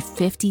vehicles and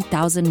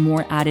 50,000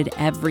 more added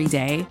every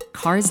day,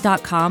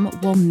 Cars.com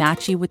will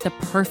match you with the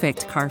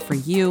perfect car for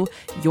you,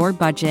 your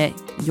budget,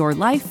 your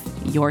life,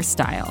 your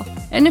style.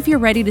 And if you're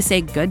ready to say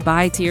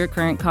goodbye to your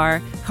current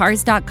car,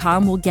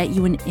 Cars.com will get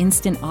you an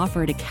instant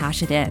offer to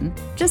cash it in.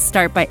 Just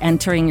start by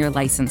entering your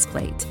license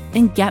plate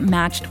and get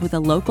matched with a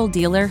local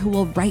dealer who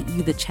will write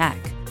you the check.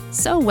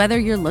 So whether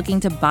you're looking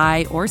to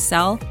buy or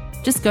sell,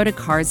 just go to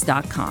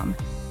Cars.com.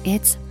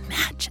 It's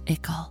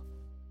magical.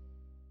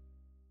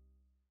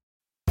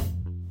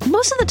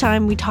 Most of the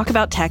time, we talk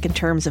about tech in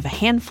terms of a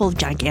handful of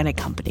gigantic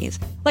companies,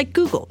 like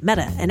Google,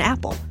 Meta, and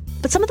Apple.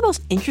 But some of the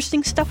most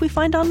interesting stuff we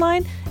find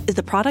online is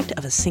the product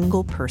of a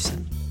single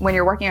person. When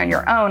you're working on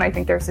your own, I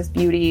think there's this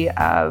beauty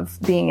of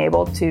being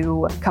able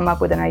to come up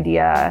with an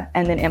idea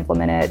and then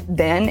implement it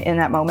then in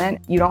that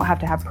moment. You don't have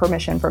to have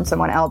permission from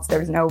someone else.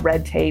 There's no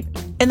red tape.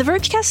 In the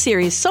Vergecast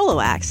series Solo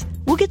Acts,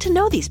 we'll get to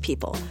know these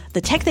people,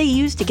 the tech they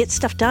use to get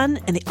stuff done,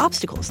 and the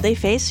obstacles they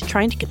face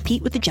trying to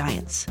compete with the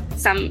giants.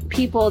 Some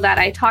people that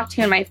I talk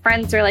to and my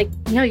friends are like,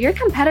 your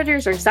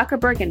competitors are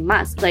Zuckerberg and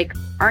Musk. Like,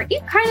 aren't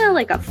you kind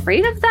of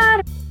afraid of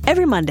that?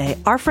 Every Monday,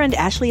 our friend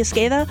Ashley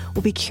Esqueda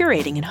will be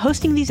curating and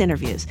hosting these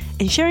interviews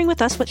and sharing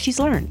with us what she's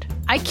learned.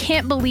 I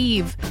can't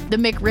believe the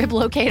McRib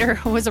locator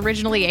was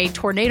originally a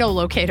tornado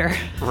locator.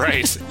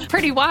 Right.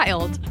 Pretty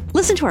wild.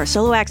 Listen to our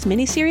Solo Acts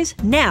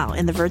miniseries now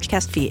in the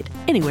Vergecast feed,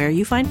 anywhere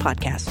you find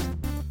podcasts.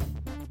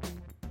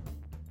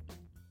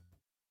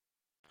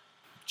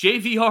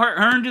 JVR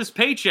earned his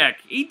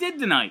paycheck. He did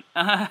tonight.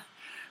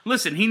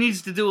 Listen, he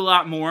needs to do a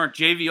lot more.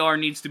 JVR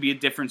needs to be a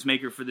difference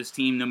maker for this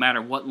team no matter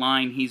what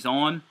line he's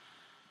on.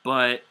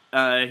 But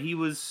he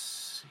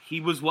was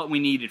what we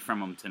needed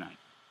from him tonight.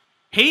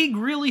 Haig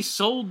really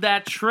sold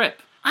that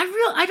trip. I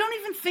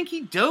don't even think he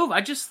dove.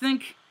 I just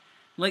think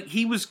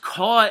he was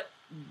caught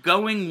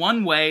going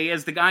one way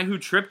as the guy who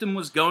tripped him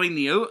was going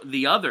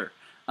the other.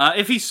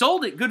 If he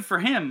sold it, good for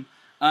him.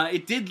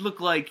 It did look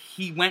like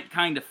he went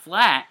kind of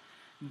flat,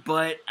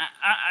 but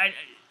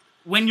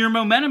when your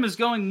momentum is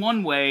going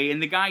one way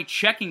and the guy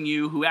checking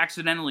you who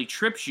accidentally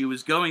trips you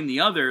is going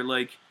the other,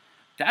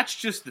 that's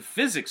just the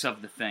physics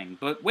of the thing.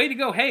 But way to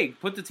go, Haig.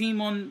 Put the team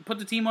on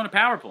a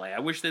power play. I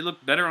wish they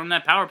looked better on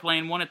that power play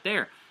and won it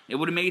there. It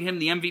would have made him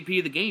the MVP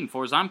of the game, as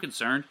far as I'm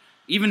concerned.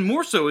 Even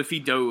more so if he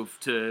dove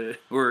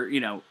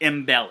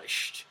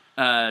embellished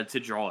to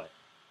draw it.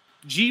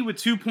 G with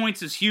 2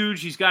 points is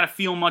huge. He's got to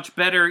feel much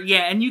better.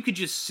 Yeah, and you could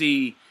just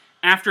see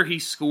after he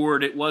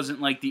scored, it wasn't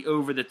like the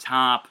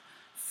over-the-top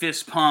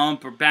fist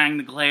pump or bang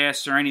the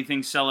glass or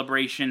anything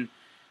celebration.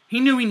 He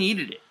knew he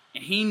needed it.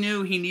 He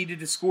knew he needed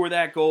to score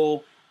that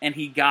goal, and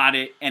he got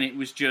it, and it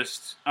was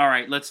just, all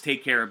right, let's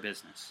take care of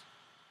business.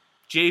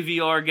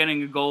 JVR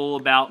getting a goal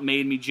about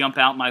made me jump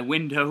out my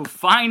window.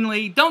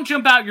 Finally, don't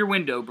jump out your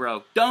window,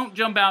 bro. Don't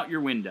jump out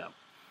your window.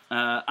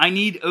 I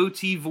need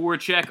OT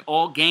Voracek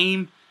all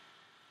game.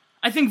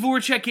 I think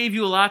Voracek gave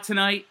you a lot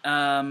tonight.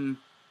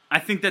 I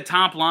think the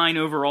top line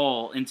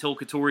overall, until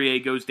Couturier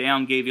goes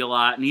down, gave you a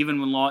lot. And even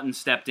when Lawton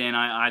stepped in,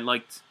 I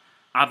liked.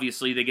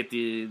 Obviously, they get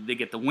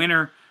the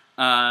winner.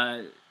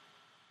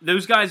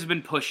 Those guys have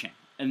been pushing,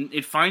 and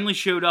it finally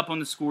showed up on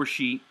the score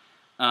sheet.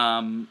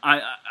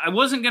 I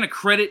wasn't going to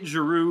credit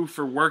Giroux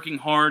for working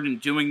hard and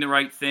doing the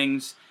right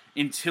things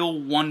until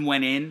one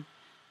went in,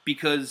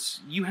 because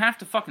you have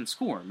to fucking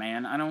score,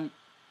 man.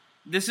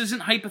 This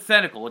isn't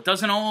hypothetical. It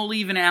doesn't all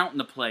even out in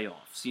the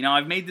playoffs. You know,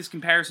 I've made this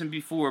comparison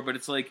before, but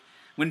it's like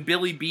when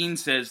Billy Beane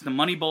says the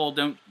money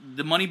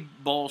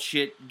ball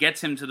shit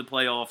gets him to the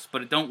playoffs,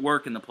 but it don't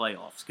work in the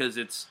playoffs because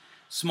it's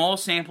small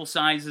sample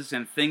sizes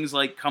and things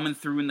like coming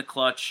through in the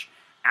clutch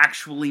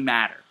actually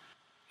matter.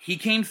 He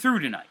came through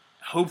tonight.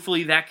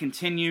 Hopefully that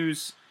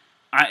continues,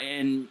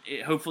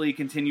 hopefully it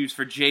continues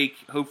for Jake.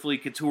 Hopefully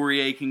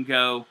Couturier can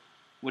go.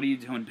 What are you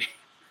doing, babe?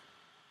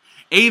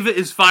 Ava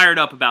is fired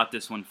up about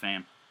this one,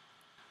 fam.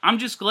 I'm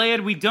just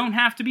glad we don't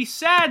have to be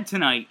sad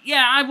tonight.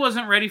 Yeah, I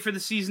wasn't ready for the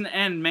season to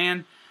end,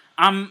 man.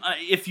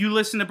 If you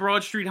listen to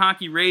Broad Street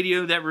Hockey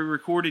Radio that we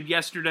recorded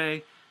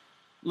yesterday,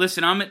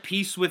 listen, I'm at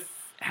peace with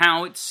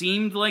how it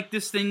seemed like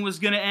this thing was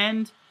going to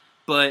end,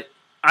 but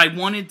I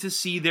wanted to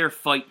see their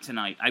fight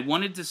tonight. I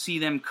wanted to see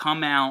them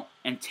come out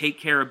and take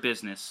care of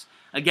business.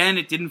 Again,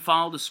 it didn't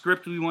follow the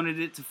script we wanted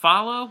it to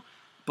follow,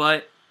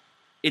 but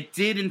it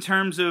did in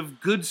terms of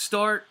good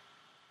start.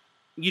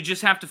 You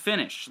just have to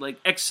finish. Like,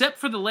 except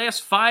for the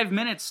last 5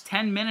 minutes,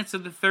 10 minutes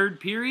of the third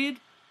period,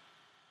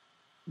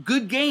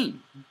 good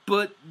game.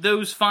 But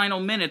those final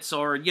minutes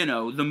are,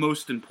 the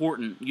most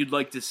important. You'd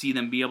like to see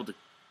them be able to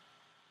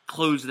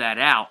close that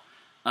out.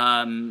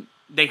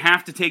 They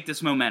have to take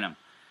this momentum.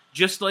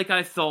 Just like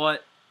I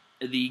thought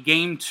the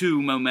Game 2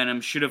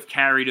 momentum should have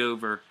carried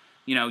over.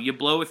 You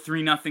blow a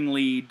 3-0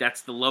 lead,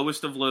 that's the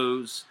lowest of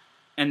lows,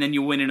 and then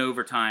you win in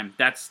overtime.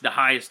 That's the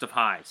highest of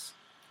highs.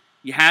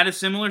 You had a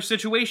similar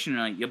situation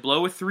tonight. You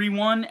blow a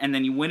 3-1, and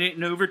then you win it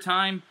in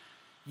overtime.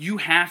 You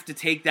have to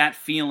take that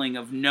feeling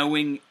of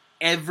knowing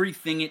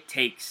everything it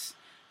takes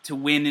to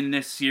win in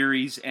this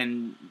series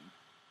and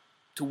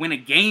to win a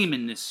game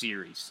in this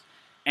series.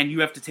 And you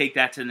have to take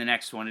that to the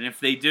next one. And if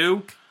they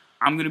do,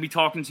 I'm going to be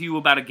talking to you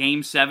about a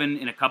Game 7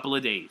 in a couple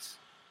of days.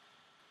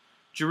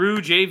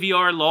 Giroux,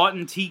 JVR,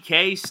 Lawton,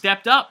 TK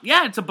stepped up.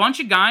 Yeah, it's a bunch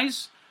of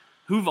guys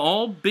who've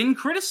all been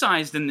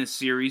criticized in this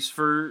series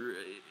for...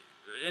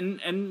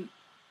 And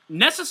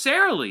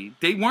necessarily,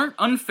 they weren't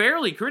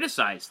unfairly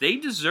criticized. They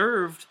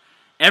deserved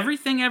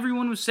everything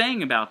everyone was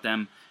saying about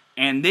them,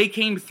 and they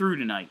came through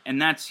tonight,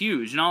 and that's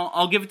huge. And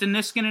I'll give it to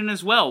Niskanen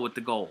as well with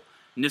the goal.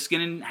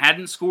 Niskanen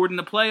hadn't scored in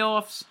the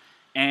playoffs,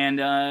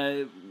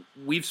 and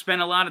we've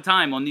spent a lot of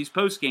time on these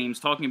post games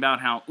talking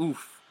about how,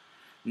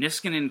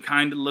 Niskanen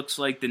kind of looks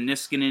like the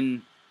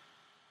Niskanen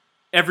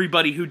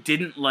everybody who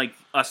didn't like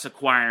us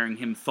acquiring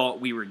him thought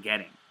we were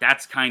getting.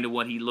 That's kind of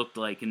what he looked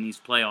like in these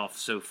playoffs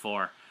so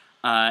far.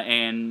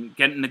 And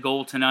getting the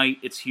goal tonight,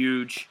 it's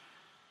huge.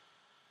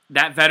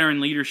 That veteran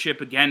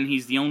leadership, again,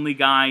 he's the only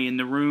guy in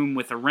the room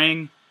with a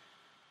ring.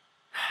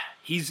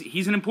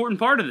 He's an important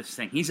part of this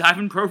thing. He's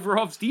Ivan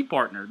Provorov's D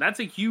partner. That's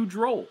a huge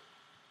role.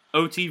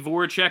 OT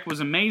Voracek was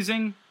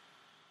amazing.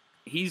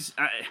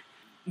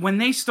 When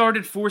they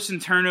started forcing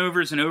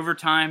turnovers in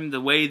overtime the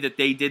way that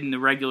they did in the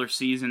regular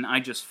season, I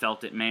just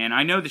felt it, man.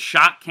 I know the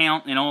shot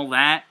count and all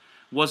that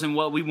wasn't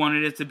what we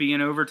wanted it to be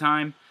in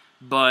overtime,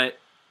 but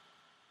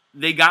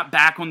they got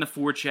back on the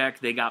forecheck.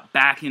 They got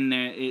back in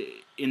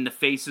the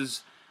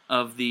faces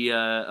of the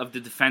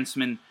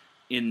defensemen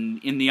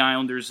in the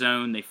Islanders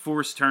zone. They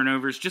forced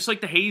turnovers, just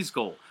like the Hayes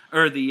goal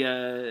or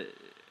the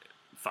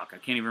I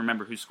can't even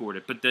remember who scored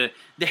it. But the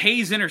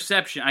Hayes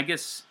interception, I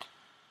guess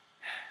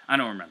I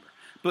don't remember.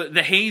 But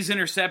the Hayes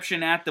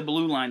interception at the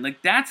blue line,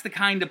 like that's the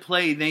kind of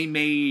play they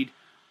made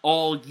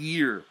all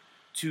year.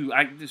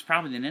 There's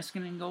probably the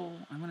Niskanen goal,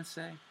 I want to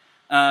say.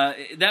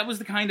 That was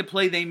the kind of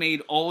play they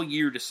made all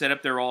year to set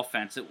up their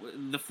offense.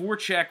 The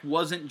forecheck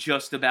wasn't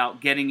just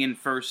about getting in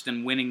first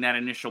and winning that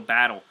initial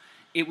battle.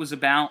 It was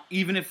about,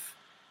 even if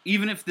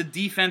the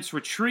defense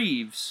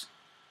retrieves,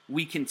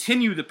 we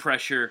continue the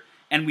pressure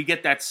and we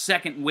get that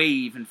second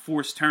wave and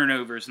force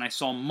turnovers. And I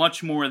saw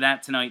much more of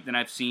that tonight than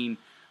I've seen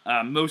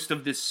most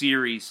of this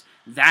series.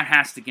 That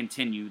has to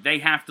continue. They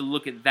have to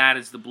look at that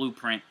as the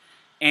blueprint.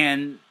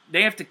 And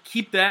they have to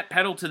keep that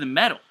pedal to the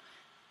metal.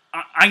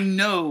 I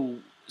know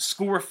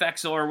score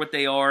effects are what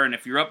they are, and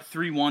if you're up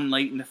 3-1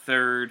 late in the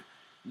third,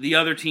 the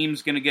other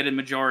team's going to get a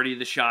majority of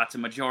the shots, a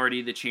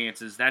majority of the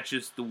chances. That's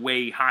just the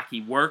way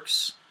hockey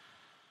works.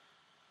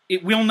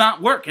 It will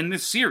not work in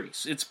this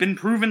series. It's been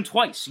proven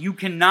twice. You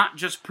cannot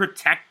just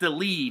protect the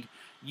lead.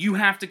 You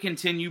have to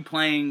continue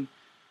playing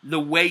the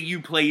way you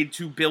played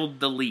to build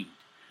the lead.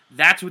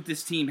 That's what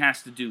this team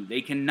has to do.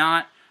 They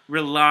cannot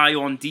rely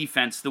on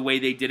defense the way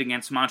they did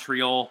against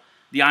Montreal.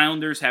 The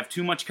Islanders have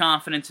too much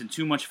confidence and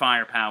too much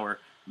firepower.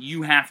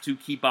 You have to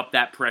keep up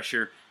that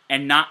pressure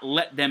and not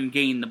let them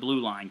gain the blue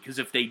line, because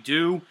if they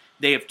do,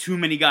 they have too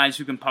many guys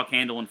who can puck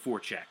handle and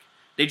forecheck.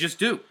 They just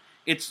do.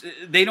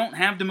 They don't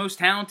have the most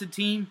talented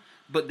team,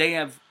 but they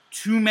have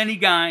too many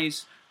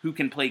guys who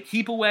can play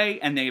keep away,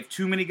 and they have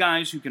too many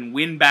guys who can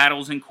win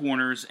battles in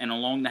corners and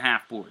along the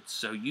half boards.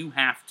 So you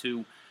have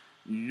to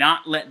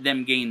not let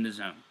them gain the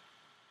zone.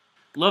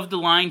 Loved the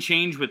line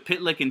change with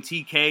Pitlick and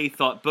TK.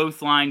 Thought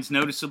both lines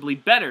noticeably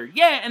better.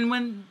 Yeah, and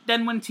when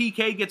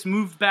TK gets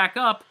moved back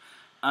up,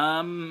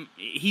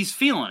 he's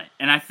feeling it,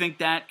 and I think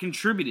that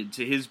contributed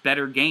to his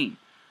better game.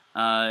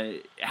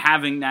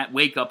 Having that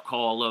wake-up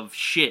call of,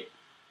 shit,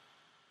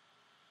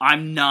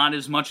 I'm not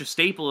as much a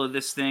staple of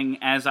this thing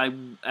as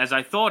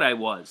I thought I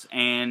was.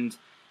 And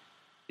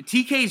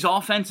TK's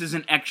offense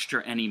isn't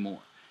extra anymore.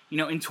 You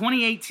know, in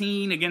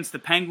 2018 against the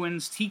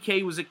Penguins,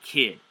 TK was a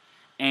kid.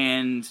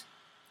 And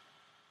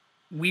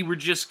we were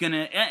just going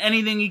to...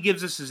 Anything he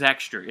gives us is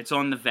extra. It's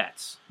on the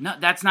vets. No,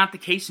 that's not the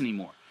case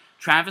anymore.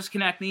 Travis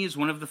Konechny is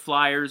one of the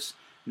Flyers'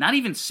 not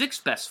even 6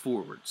 best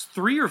forwards,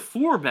 3 or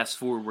 4 best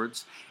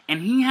forwards,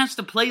 and he has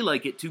to play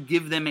like it to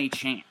give them a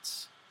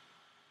chance.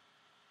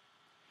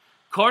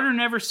 Carter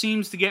never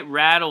seems to get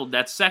rattled.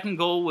 That second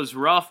goal was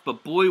rough,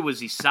 but boy,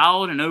 was he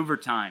solid in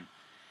overtime.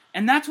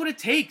 And that's what it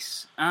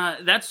takes.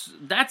 That's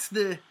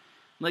the,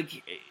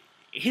 like,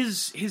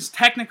 his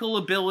technical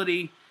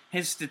ability,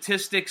 his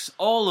statistics,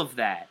 all of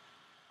that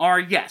are,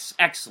 yes,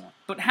 excellent.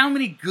 But how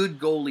many good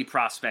goalie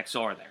prospects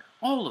are there?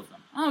 All of them.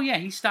 Oh yeah,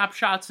 he stopped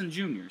shots in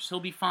juniors. He'll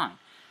be fine.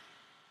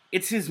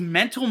 It's his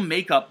mental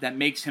makeup that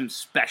makes him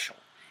special.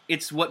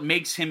 It's what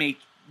makes him a,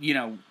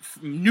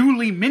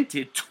 newly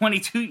minted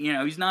 22,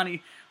 he's not,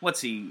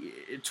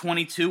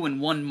 22 in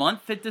 1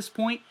 month at this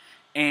point,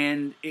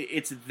 and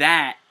it's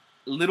that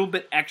little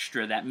bit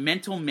extra, that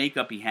mental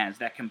makeup he has,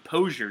 that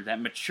composure, that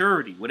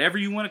maturity, whatever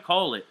you want to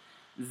call it,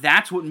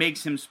 that's what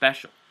makes him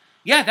special.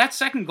 Yeah, that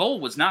second goal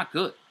was not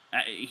good.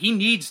 He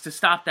needs to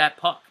stop that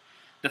puck.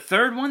 The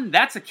third one,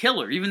 that's a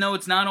killer, even though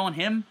it's not on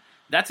him,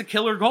 that's a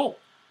killer goal.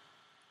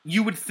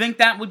 You would think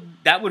that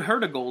would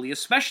hurt a goalie,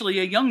 especially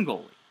a young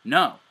goalie.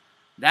 No.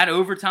 That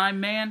overtime,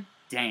 man,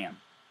 damn.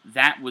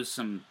 That's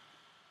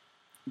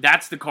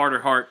the Carter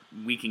Hart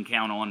we can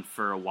count on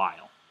for a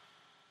while.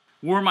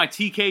 Wore my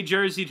TK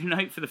jersey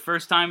tonight for the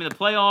first time in the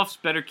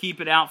playoffs. Better keep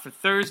it out for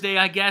Thursday,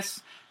 I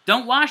guess.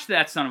 Don't wash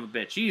that son of a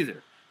bitch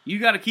either. You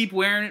got to keep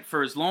wearing it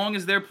for as long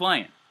as they're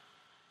playing.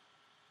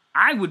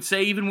 I would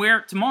say even wear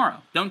it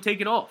tomorrow. Don't take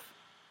it off.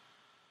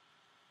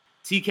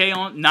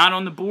 TK not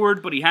on the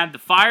board, but he had the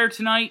fire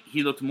tonight.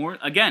 He looked more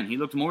like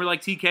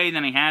TK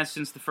than he has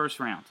since the first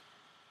round.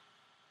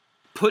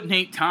 Put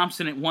Nate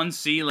Thompson at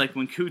 1C like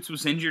when Coots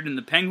was injured in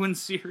the Penguins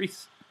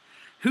series.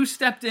 Who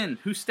stepped in?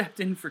 Who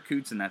stepped in for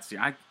Coots in that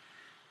series?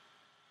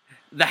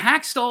 The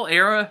Hackstall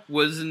era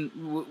was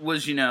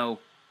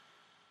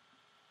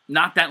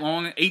not that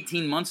long,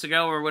 18 months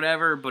ago or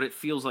whatever, but it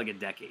feels like a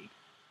decade.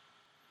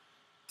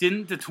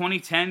 Didn't the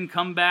 2010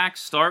 comeback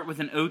start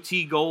with an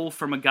OT goal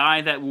from a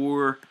guy that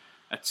wore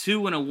a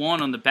 2 and a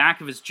 1 on the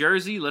back of his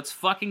jersey? Let's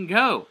fucking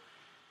go.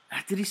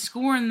 Did he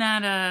score in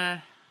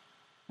that,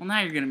 Well, now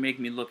you're going to make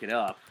me look it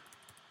up.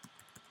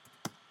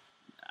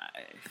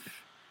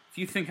 If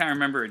you think I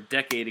remember a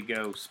decade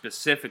ago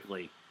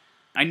specifically,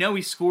 I know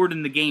he scored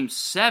in the game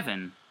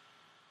 7,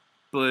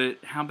 but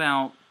how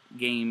about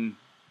game,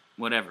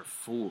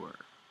 4?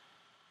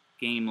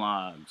 Game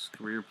logs,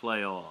 career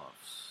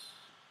playoffs.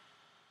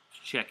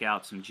 Check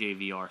out some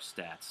JVR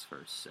stats for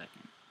a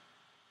second.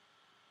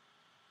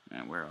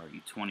 Where are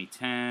you?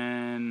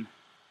 2010.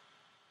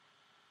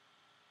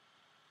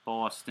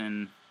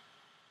 Boston.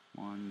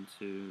 1,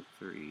 2,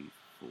 3,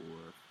 4,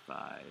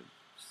 5,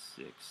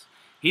 6.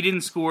 He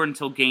didn't score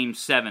until Game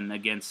 7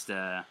 against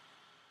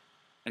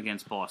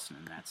Boston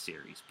in that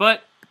series.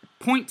 But,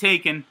 point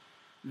taken,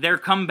 their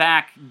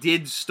comeback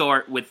did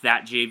start with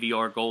that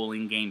JVR goal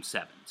in Game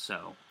 7,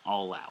 so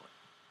I'll allow it.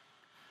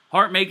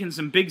 Hart making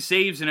some big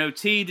saves in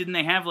OT. Didn't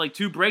they have like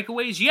 2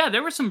 breakaways? Yeah,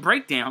 there were some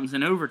breakdowns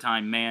in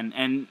overtime, man,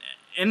 and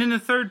in the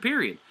third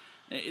period.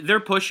 They're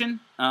pushing,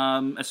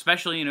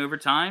 especially in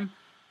overtime,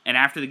 and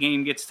after the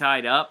game gets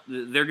tied up,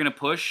 they're going to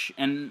push,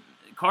 and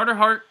Carter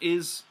Hart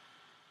he's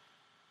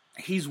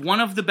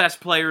one of the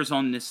best players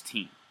on this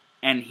team,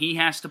 and he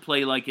has to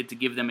play like it to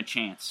give them a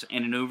chance,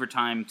 and in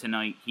overtime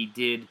tonight, he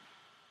did,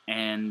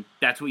 and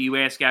that's what you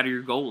ask out of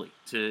your goalie,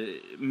 to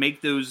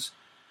make those...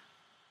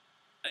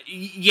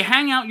 You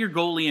hang out your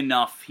goalie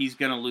enough, he's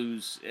going to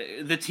lose.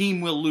 The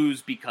team will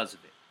lose because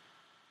of it.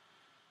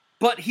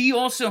 But he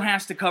also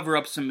has to cover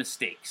up some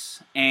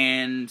mistakes.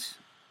 And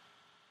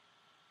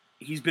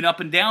he's been up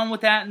and down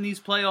with that in these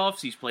playoffs.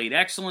 He's played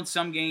excellent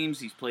some games.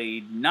 He's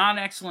played not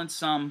excellent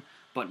some.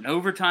 But in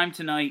overtime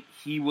tonight,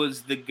 he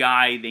was the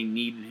guy they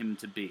needed him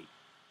to be.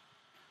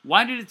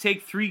 Why did it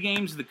take 3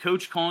 games of the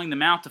coach calling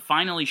them out to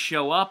finally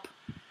show up?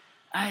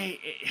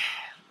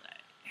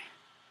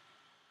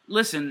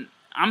 Listen...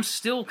 I'm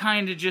still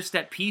kind of just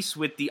at peace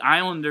with the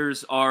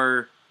Islanders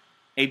are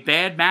a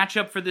bad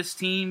matchup for this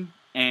team,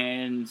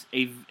 and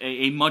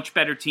a much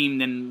better team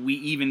than we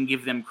even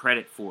give them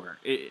credit for.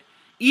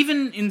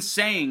 Even in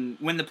saying,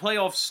 when the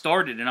playoffs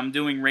started, and I'm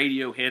doing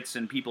radio hits,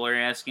 and people are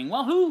asking,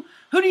 well, who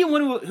do you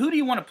want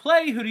to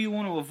play? Who do you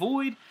want to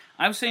avoid?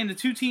 I was saying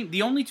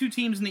the only two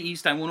teams in the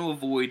East I want to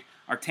avoid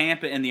are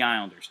Tampa and the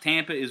Islanders.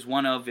 Tampa is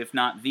one of, if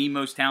not the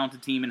most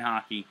talented team in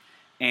hockey,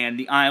 and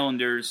the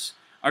Islanders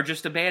are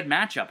just a bad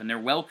matchup, and they're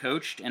well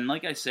coached, and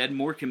like I said,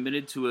 more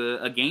committed to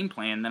a game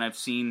plan than I've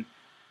seen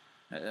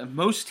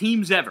most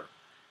teams ever.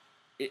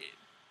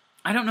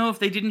 I don't know if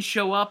they didn't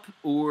show up,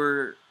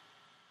 or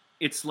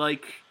it's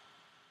like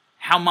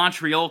how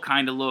Montreal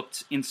kind of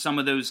looked in some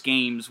of those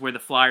games where the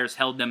Flyers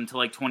held them to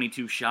like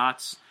 22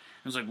 shots.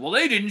 It was like, well,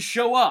 they didn't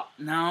show up.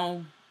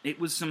 No, it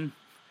was some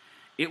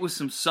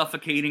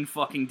suffocating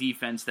fucking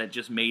defense that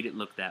just made it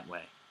look that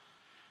way.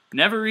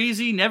 Never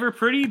easy, never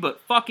pretty,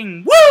 but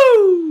fucking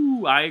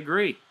woo! I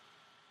agree.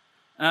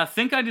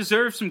 Think I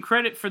deserve some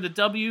credit for the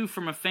W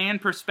from a fan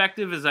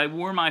perspective as I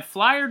wore my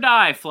Fly or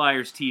Die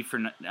Flyers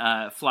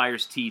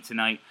tee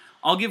tonight.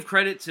 I'll give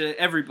credit to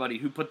everybody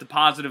who put the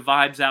positive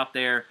vibes out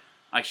there.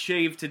 I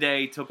shaved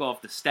today, took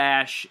off the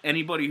stash.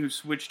 Anybody who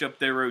switched up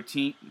their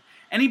routine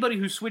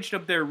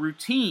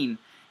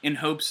in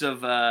hopes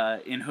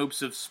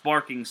of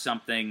sparking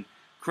something,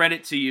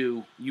 credit to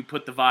you. You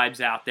put the vibes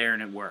out there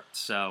and it worked.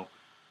 So,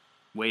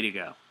 way to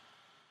go.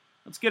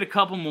 Let's get a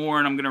couple more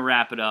and I'm going to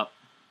wrap it up.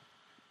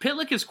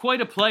 Pitlick is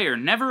quite a player,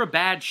 never a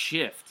bad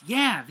shift.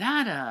 Yeah,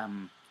 that,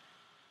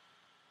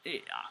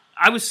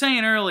 I was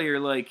saying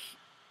earlier, like,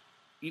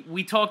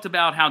 we talked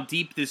about how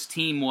deep this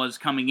team was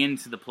coming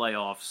into the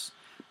playoffs,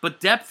 but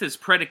depth is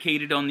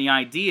predicated on the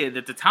idea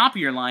that the top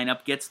of your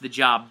lineup gets the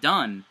job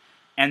done,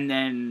 and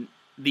then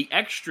the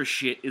extra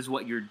shit is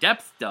what your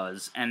depth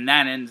does, and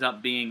that ends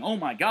up being, oh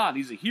my god,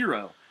 he's a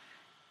hero.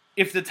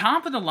 If the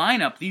top of the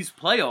lineup these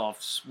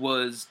playoffs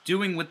was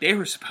doing what they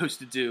were supposed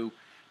to do,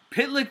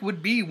 Pitlick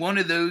would be one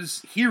of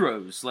those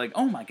heroes. Like,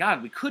 oh my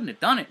god, we couldn't have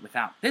done it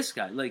without this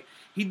guy. Like,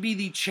 he'd be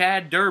the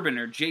Chad Durbin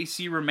or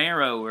J.C.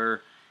 Romero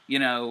or, you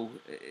know,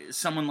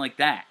 someone like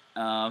that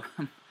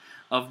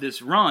of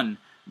this run.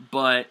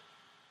 But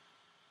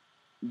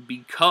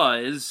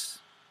because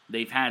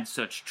they've had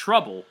such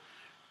trouble,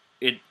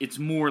 it's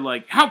more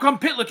like, how come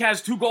Pitlick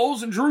has 2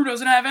 goals and Drew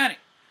doesn't have any?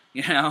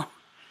 You know?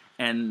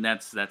 And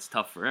that's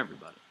tough for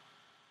everybody.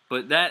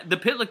 But the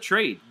Pitlick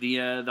trade,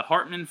 the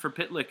Hartman for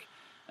Pitlick,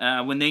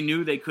 when they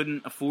knew they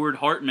couldn't afford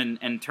Hartman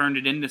and turned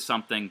it into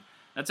something,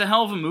 that's a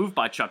hell of a move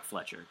by Chuck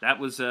Fletcher. That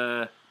was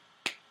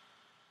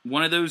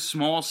one of those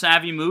small,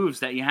 savvy moves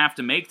that you have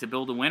to make to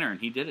build a winner,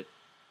 and he did it.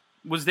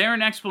 Was there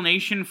an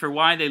explanation for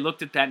why they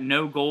looked at that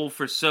no goal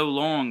for so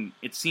long?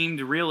 It seemed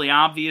really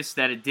obvious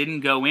that it didn't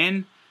go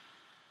in.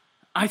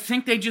 I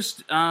think they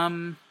just,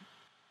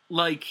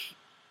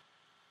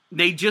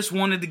 they just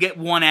wanted to get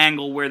one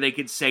angle where they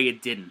could say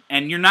it didn't.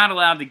 And you're not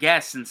allowed to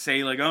guess and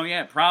say, like, oh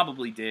yeah, it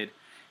probably did.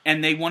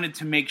 And they wanted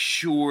to make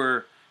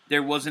sure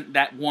there wasn't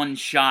that one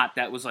shot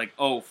that was like,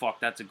 oh,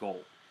 fuck, that's a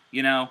goal.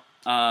 You know?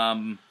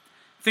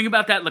 Think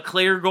about that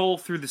Leclerc goal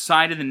through the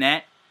side of the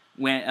net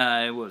when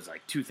it was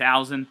like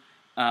 2000,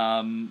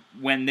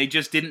 when they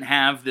just didn't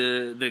have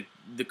the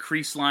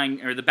crease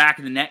line or the back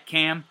of the net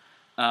cam,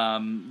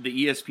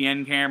 the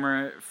ESPN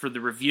camera for the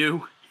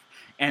review.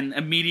 And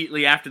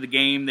immediately after the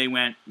game, they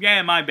went,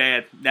 yeah, my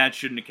bad. That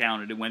shouldn't have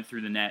counted. It went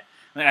through the net.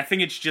 I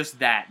think it's just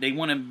that. They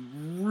want to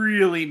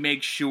really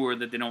make sure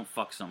that they don't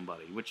fuck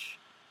somebody, which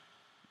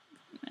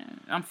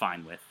I'm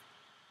fine with.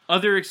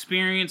 Other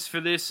experience for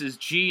this is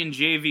G and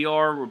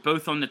JVR were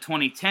both on the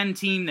 2010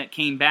 team that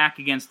came back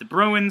against the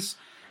Bruins.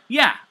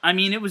 Yeah, I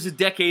mean, it was a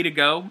decade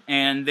ago,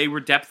 and they were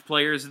depth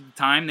players at the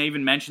time. They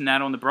even mentioned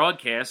that on the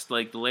broadcast,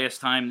 like the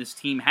last time this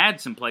team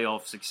had some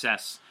playoff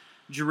success.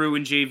 Giroux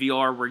and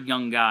JVR were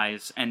young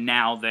guys, and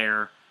now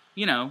they're,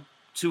 you know,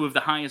 2 of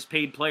the highest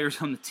paid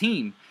players on the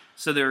team.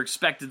 So they're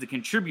expected to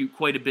contribute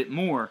quite a bit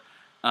more.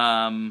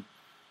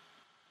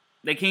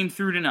 They came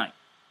through tonight.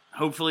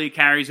 Hopefully it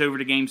carries over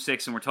to Game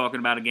 6, and we're talking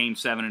about a Game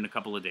 7 in a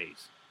couple of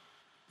days.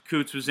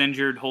 Coots was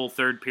injured whole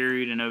third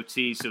period in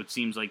OT, so it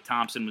seems like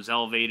Thompson was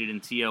elevated in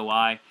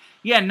TOI.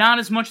 Yeah, not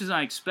as much as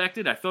I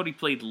expected. I thought he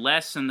played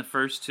less in the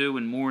first 2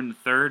 and more in the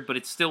third, but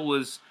it still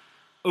was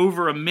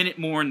over a minute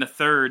more in the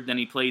third than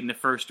he played in the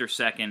first or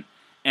second.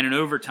 And in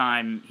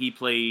overtime, he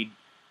played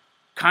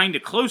kind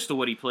of close to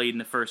what he played in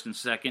the first and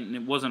second, and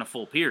it wasn't a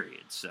full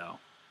period. So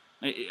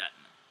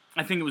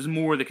I think it was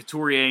more the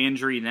Couturier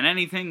injury than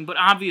anything, but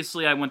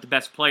obviously I want the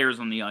best players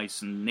on the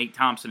ice, and Nate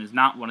Thompson is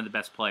not one of the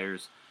best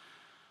players.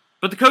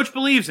 But the coach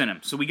believes in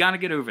him, so we got to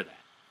get over that.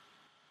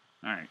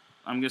 All right,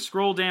 I'm going to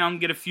scroll down,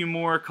 get a few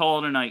more,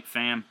 call it a night,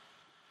 fam.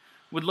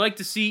 Would like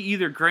to see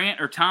either Grant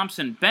or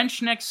Thompson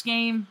bench next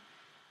game,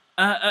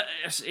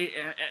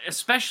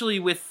 especially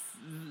with...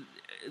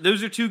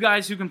 Those are 2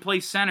 guys who can play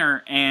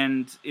center,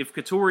 and if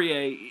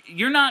Couturier...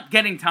 You're not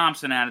getting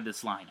Thompson out of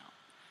this lineup.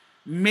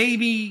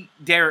 Maybe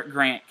Derek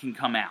Grant can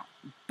come out,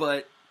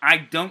 but I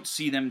don't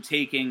see them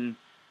taking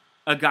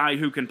a guy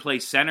who can play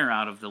center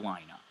out of the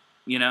lineup,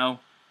 you know?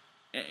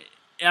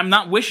 I'm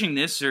not wishing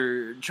this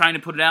or trying to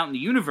put it out in the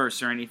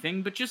universe or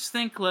anything, but just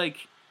think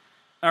like,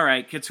 all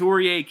right,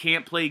 Couturier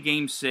can't play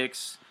Game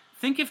 6.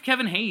 Think if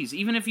Kevin Hayes,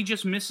 even if he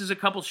just misses a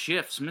couple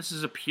shifts,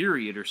 misses a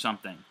period or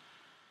something,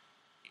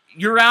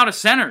 you're out of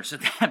centers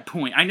at that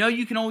point. I know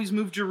you can always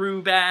move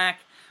Giroux back.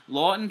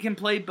 Lawton can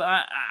play.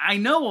 I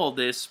know all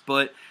this,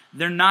 but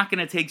they're not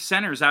going to take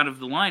centers out of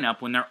the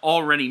lineup when they're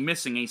already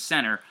missing a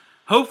center.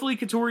 Hopefully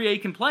Couturier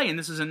can play, and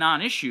this is a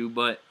non-issue,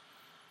 but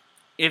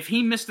if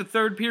he missed the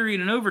third period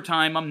in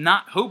overtime, I'm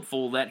not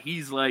hopeful that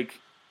he's, like,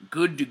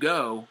 good to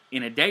go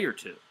in a day or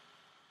two.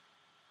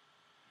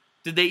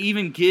 Did they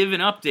even give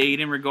an update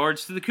in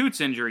regards to the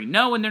Coots injury?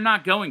 No, and they're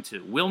not going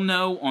to. We'll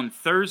know on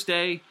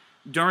Thursday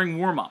during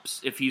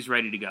warm-ups if he's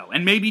ready to go.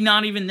 And maybe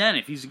not even then.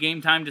 If he's a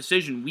game-time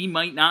decision, we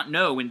might not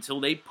know until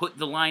they put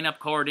the lineup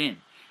card in.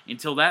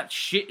 Until that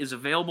shit is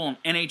available on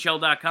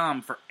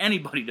NHL.com for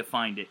anybody to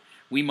find it,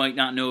 we might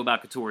not know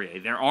about Couturier.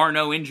 There are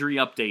no injury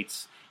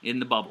updates in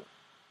the bubble.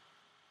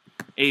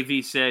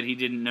 AV said he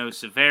didn't know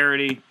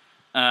severity.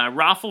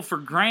 Raffle for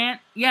Grant.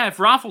 Yeah, if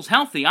Raffle's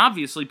healthy,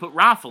 obviously put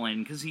Raffle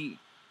in, because he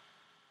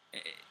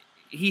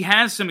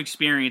has some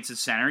experience at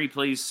center. He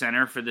plays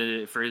center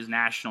for his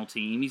national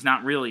team. He's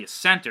not really a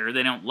center.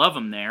 They don't love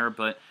him there,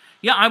 but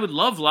yeah, I would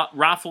love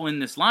Raffle in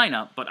this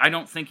lineup, but I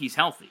don't think he's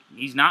healthy.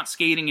 He's not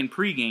skating in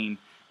pregame,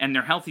 and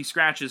their healthy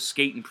scratches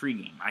skate in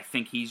pregame. I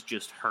think he's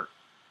just hurt.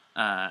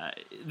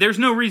 There's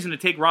no reason to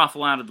take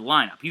Raffle out of the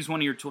lineup. He's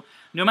one of your...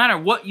 No matter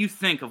what you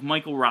think of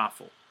Michael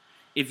Raffle,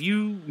 if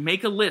you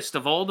make a list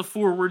of all the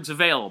forwards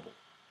available,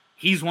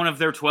 he's one of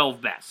their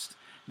 12 best.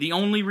 The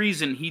only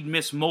reason he'd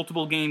miss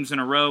multiple games in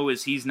a row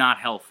is he's not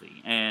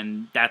healthy,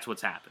 and that's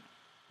what's happening.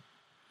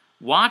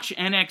 Watch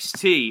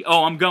NXT.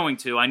 Oh, I'm going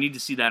to. I need to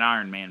see that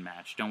Iron Man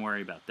match. Don't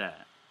worry about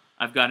that.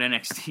 I've got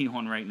NXT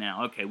on right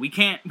now. Okay, we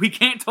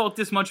can't talk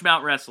this much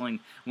about wrestling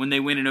when they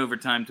win in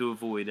overtime to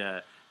avoid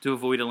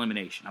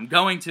elimination. I'm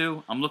going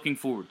to. I'm looking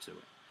forward to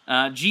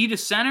it. G to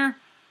center.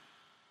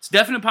 It's a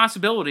definite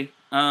possibility.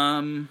 What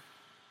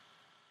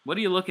are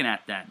you looking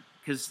at then?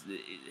 Because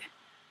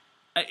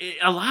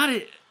a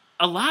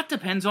lot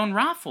depends on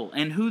Raffle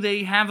and who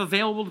they have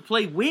available to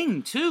play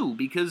wing too,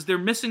 because they're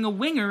missing a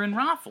winger in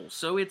Raffle.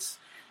 So it's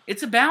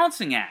a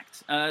balancing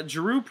act.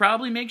 Giroux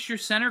probably makes your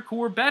center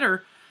core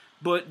better,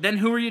 but then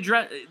who are you?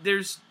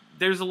 There's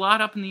a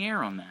lot up in the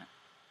air on that.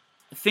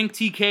 I think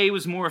TK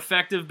was more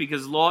effective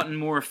because Lawton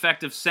more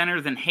effective center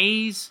than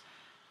Hayes.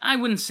 I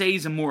wouldn't say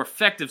he's a more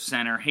effective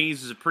center.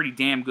 Hayes is a pretty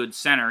damn good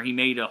center. He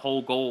made a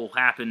whole goal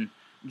happen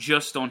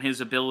just on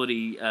his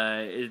ability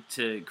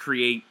to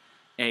create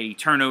a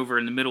turnover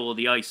in the middle of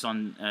the ice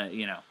on,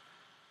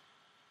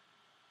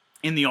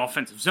 in the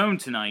offensive zone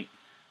tonight.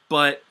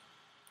 But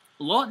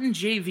Lawton,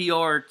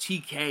 JVR,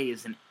 TK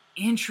is an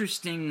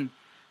interesting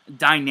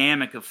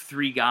dynamic of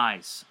three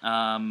guys.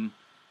 Lawton,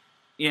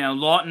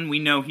 we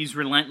know he's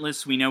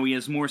relentless. We know he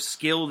has more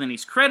skill than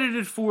he's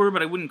credited for,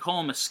 but I wouldn't call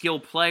him a skill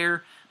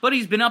player. But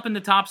he's been up in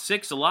the top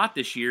 6 a lot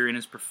this year and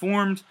has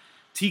performed.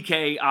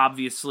 TK,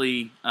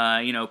 obviously,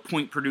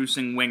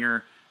 point-producing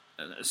winger,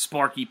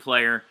 sparky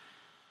player.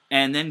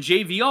 And then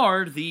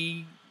JVR,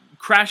 the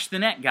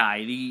crash-the-net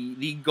guy,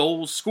 the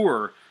goal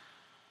scorer.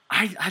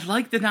 I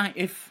like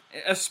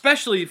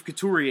especially if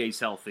Couturier's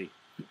healthy.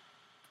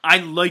 I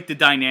like the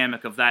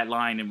dynamic of that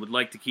line and would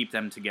like to keep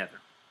them together.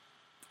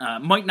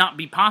 Might not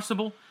be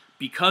possible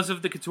because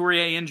of the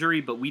Couturier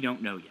injury, but we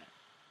don't know yet.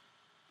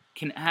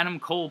 Can Adam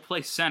Cole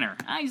play center?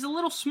 He's a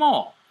little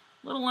small,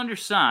 a little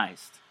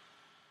undersized.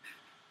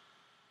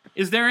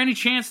 Is there any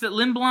chance that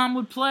Lindblom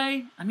would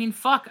play? I mean,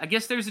 fuck, I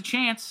guess there's a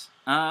chance.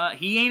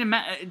 He ain't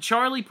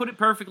Charlie put it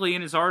perfectly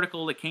in his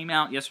article that came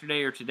out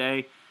yesterday or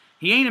today.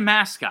 He ain't a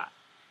mascot.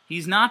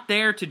 He's not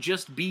there to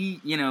just be,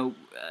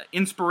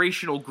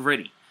 inspirational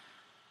gritty.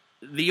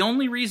 The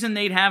only reason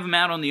they'd have him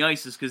out on the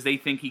ice is because they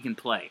think he can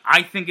play.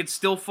 I think it's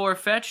still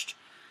far-fetched,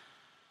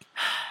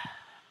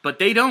 but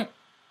they don't.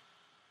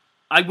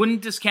 I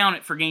wouldn't discount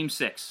it for Game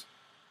 6.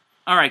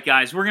 All right,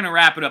 guys, we're going to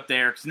wrap it up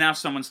there because now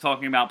someone's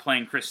talking about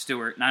playing Chris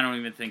Stewart, and I don't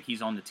even think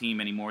he's on the team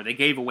anymore. They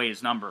gave away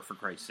his number, for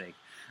Christ's sake.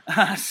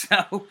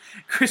 So,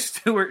 Chris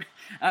Stewart,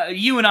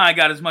 you and I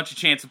got as much a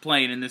chance of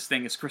playing in this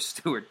thing as Chris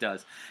Stewart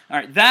does. All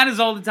right, that is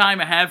all the time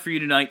I have for you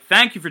tonight.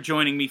 Thank you for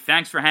joining me.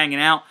 Thanks for hanging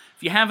out.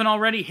 If you haven't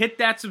already, hit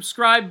that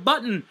subscribe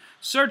button.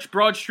 Search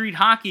Broad Street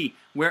Hockey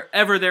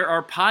wherever there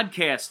are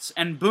podcasts,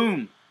 and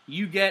boom,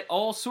 you get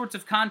all sorts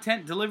of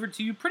content delivered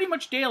to you pretty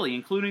much daily,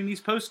 including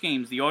these post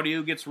games. The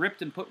audio gets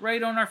ripped and put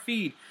right on our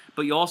feed,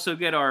 but you also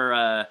get our,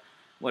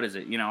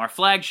 our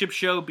flagship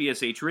show,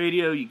 BSH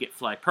Radio. You get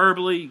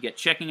Flyperbole, you get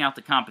checking out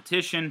the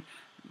competition,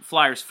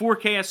 Flyers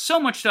forecast, so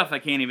much stuff I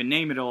can't even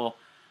name it all.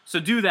 So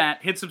do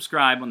that, hit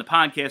subscribe on the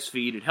podcast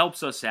feed. It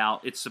helps us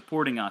out. It's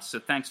supporting us, so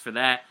thanks for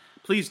that.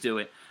 Please do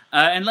it.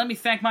 And let me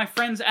thank my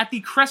friends at the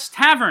Crest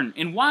Tavern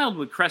in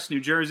Wildwood Crest, New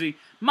Jersey,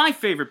 my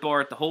favorite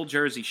bar at the whole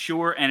Jersey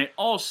Shore, and it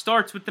all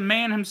starts with the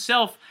man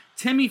himself,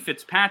 Timmy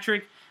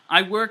Fitzpatrick.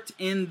 I worked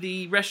in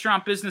the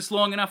restaurant business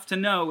long enough to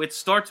know it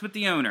starts with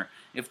the owner.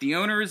 If the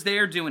owner is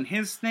there doing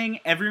his thing,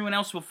 everyone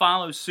else will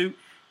follow suit.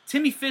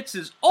 Timmy Fitz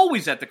is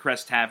always at the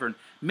Crest Tavern,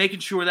 making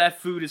sure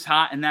that food is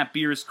hot and that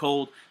beer is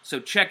cold, so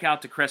check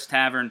out the Crest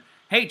Tavern.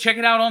 Hey, check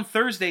it out on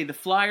Thursday. The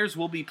Flyers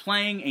will be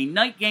playing a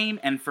night game,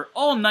 and for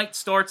all night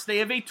starts, they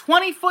have a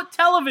 20-foot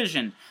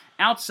television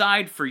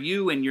outside for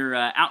you and your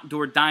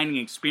outdoor dining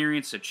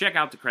experience, so check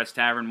out the Crest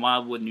Tavern,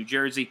 Wildwood, New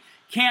Jersey.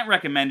 Can't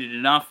recommend it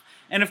enough.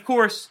 And of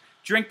course,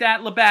 drink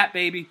that Labatt,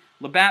 baby.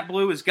 Labatt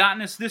Blue has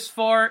gotten us this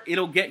far.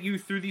 It'll get you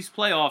through these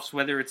playoffs,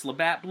 whether it's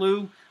Labatt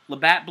Blue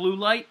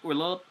Light, or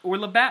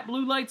Labatt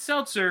Blue Light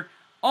Seltzer.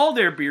 All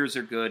their beers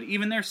are good,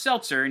 even their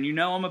seltzer. And you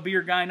know I'm a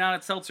beer guy, not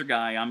a seltzer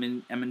guy.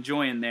 I'm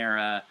enjoying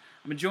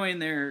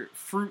their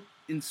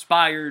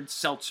fruit-inspired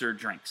seltzer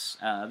drinks.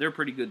 They're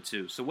pretty good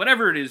too. So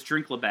whatever it is,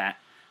 drink Labatt.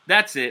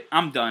 That's it.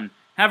 I'm done.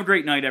 Have a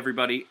great night,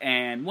 everybody.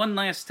 And one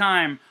last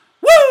time,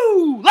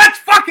 woo! Let's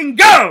fucking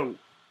go!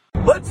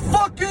 Let's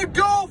fucking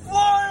go,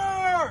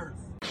 Flyers!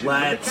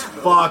 Let's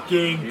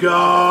fucking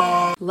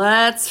go!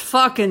 Let's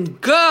fucking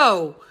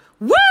go!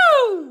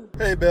 Woo!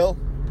 Hey, Bill.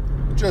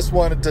 Just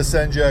wanted to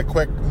send you a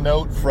quick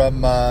note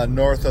from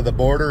north of the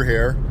border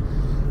here.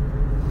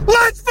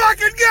 Let's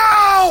fucking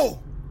go!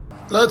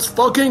 Let's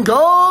fucking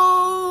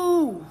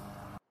go!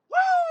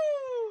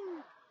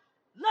 Woo!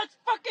 Let's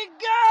fucking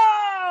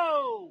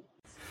go!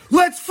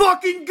 Let's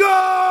fucking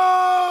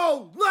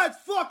go! Let's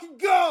fucking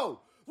go!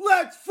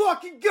 Let's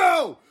fucking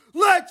go!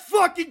 Let's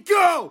fucking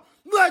go!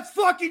 Let's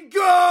fucking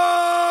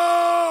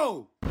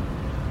go!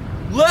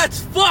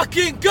 Let's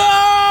fucking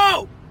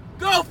go!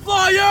 Go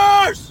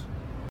Flyers!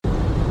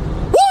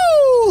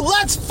 Woo!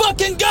 Let's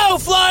fucking go,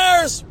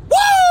 Flyers!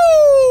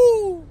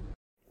 Woo!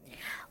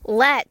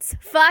 Let's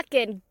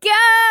fucking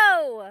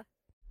go!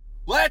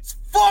 Let's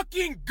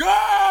fucking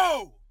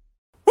go!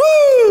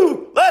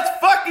 Woo! Let's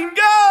fucking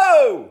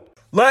go!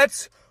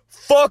 Let's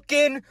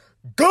fucking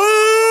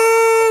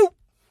go!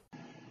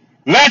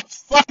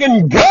 Let's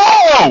fucking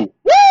go!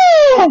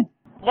 Woo!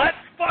 Let's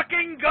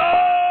fucking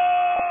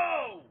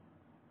go!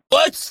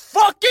 Let's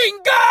fucking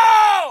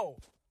go!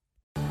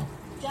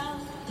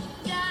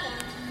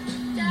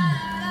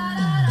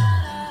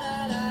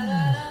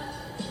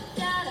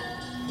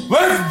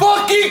 Let's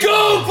fucking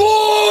go,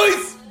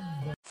 boys!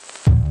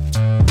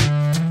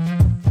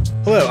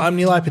 Hello, I'm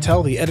Nilay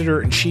Patel, the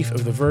editor-in-chief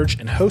of The Verge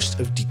and host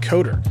of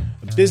Decoder,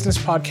 a business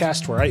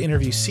podcast where I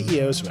interview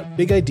CEOs about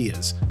big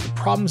ideas, the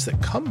problems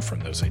that come from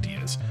those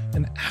ideas,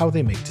 and how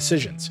they make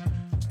decisions.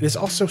 It is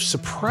also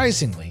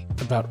surprisingly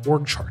about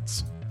org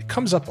charts. It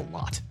comes up a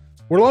lot.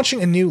 We're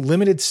launching a new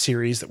limited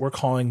series that we're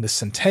calling the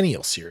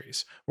Centennial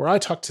Series, where I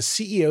talk to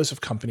CEOs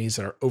of companies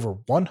that are over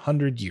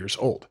 100 years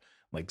old,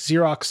 like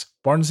Xerox,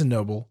 Barnes &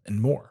 Noble, and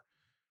more.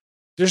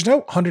 There's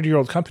no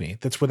 100-year-old company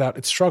that's without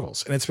its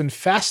struggles, and it's been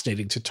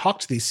fascinating to talk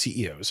to these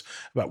CEOs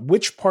about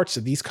which parts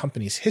of these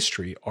companies'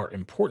 history are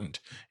important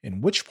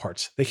and which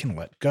parts they can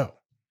let go.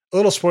 A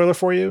little spoiler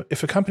for you,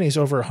 if a company is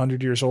over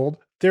 100 years old,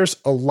 there's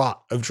a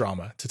lot of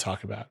drama to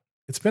talk about.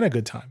 It's been a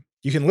good time.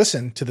 You can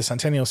listen to the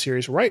Centennial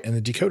Series right in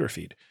the Decoder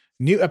feed.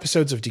 New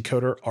episodes of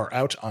Decoder are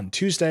out on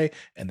Tuesday,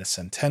 and the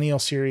Centennial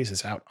Series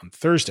is out on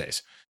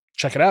Thursdays.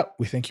 Check it out.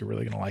 We think you're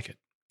really going to like it.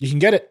 You can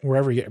get it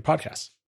wherever you get your podcasts.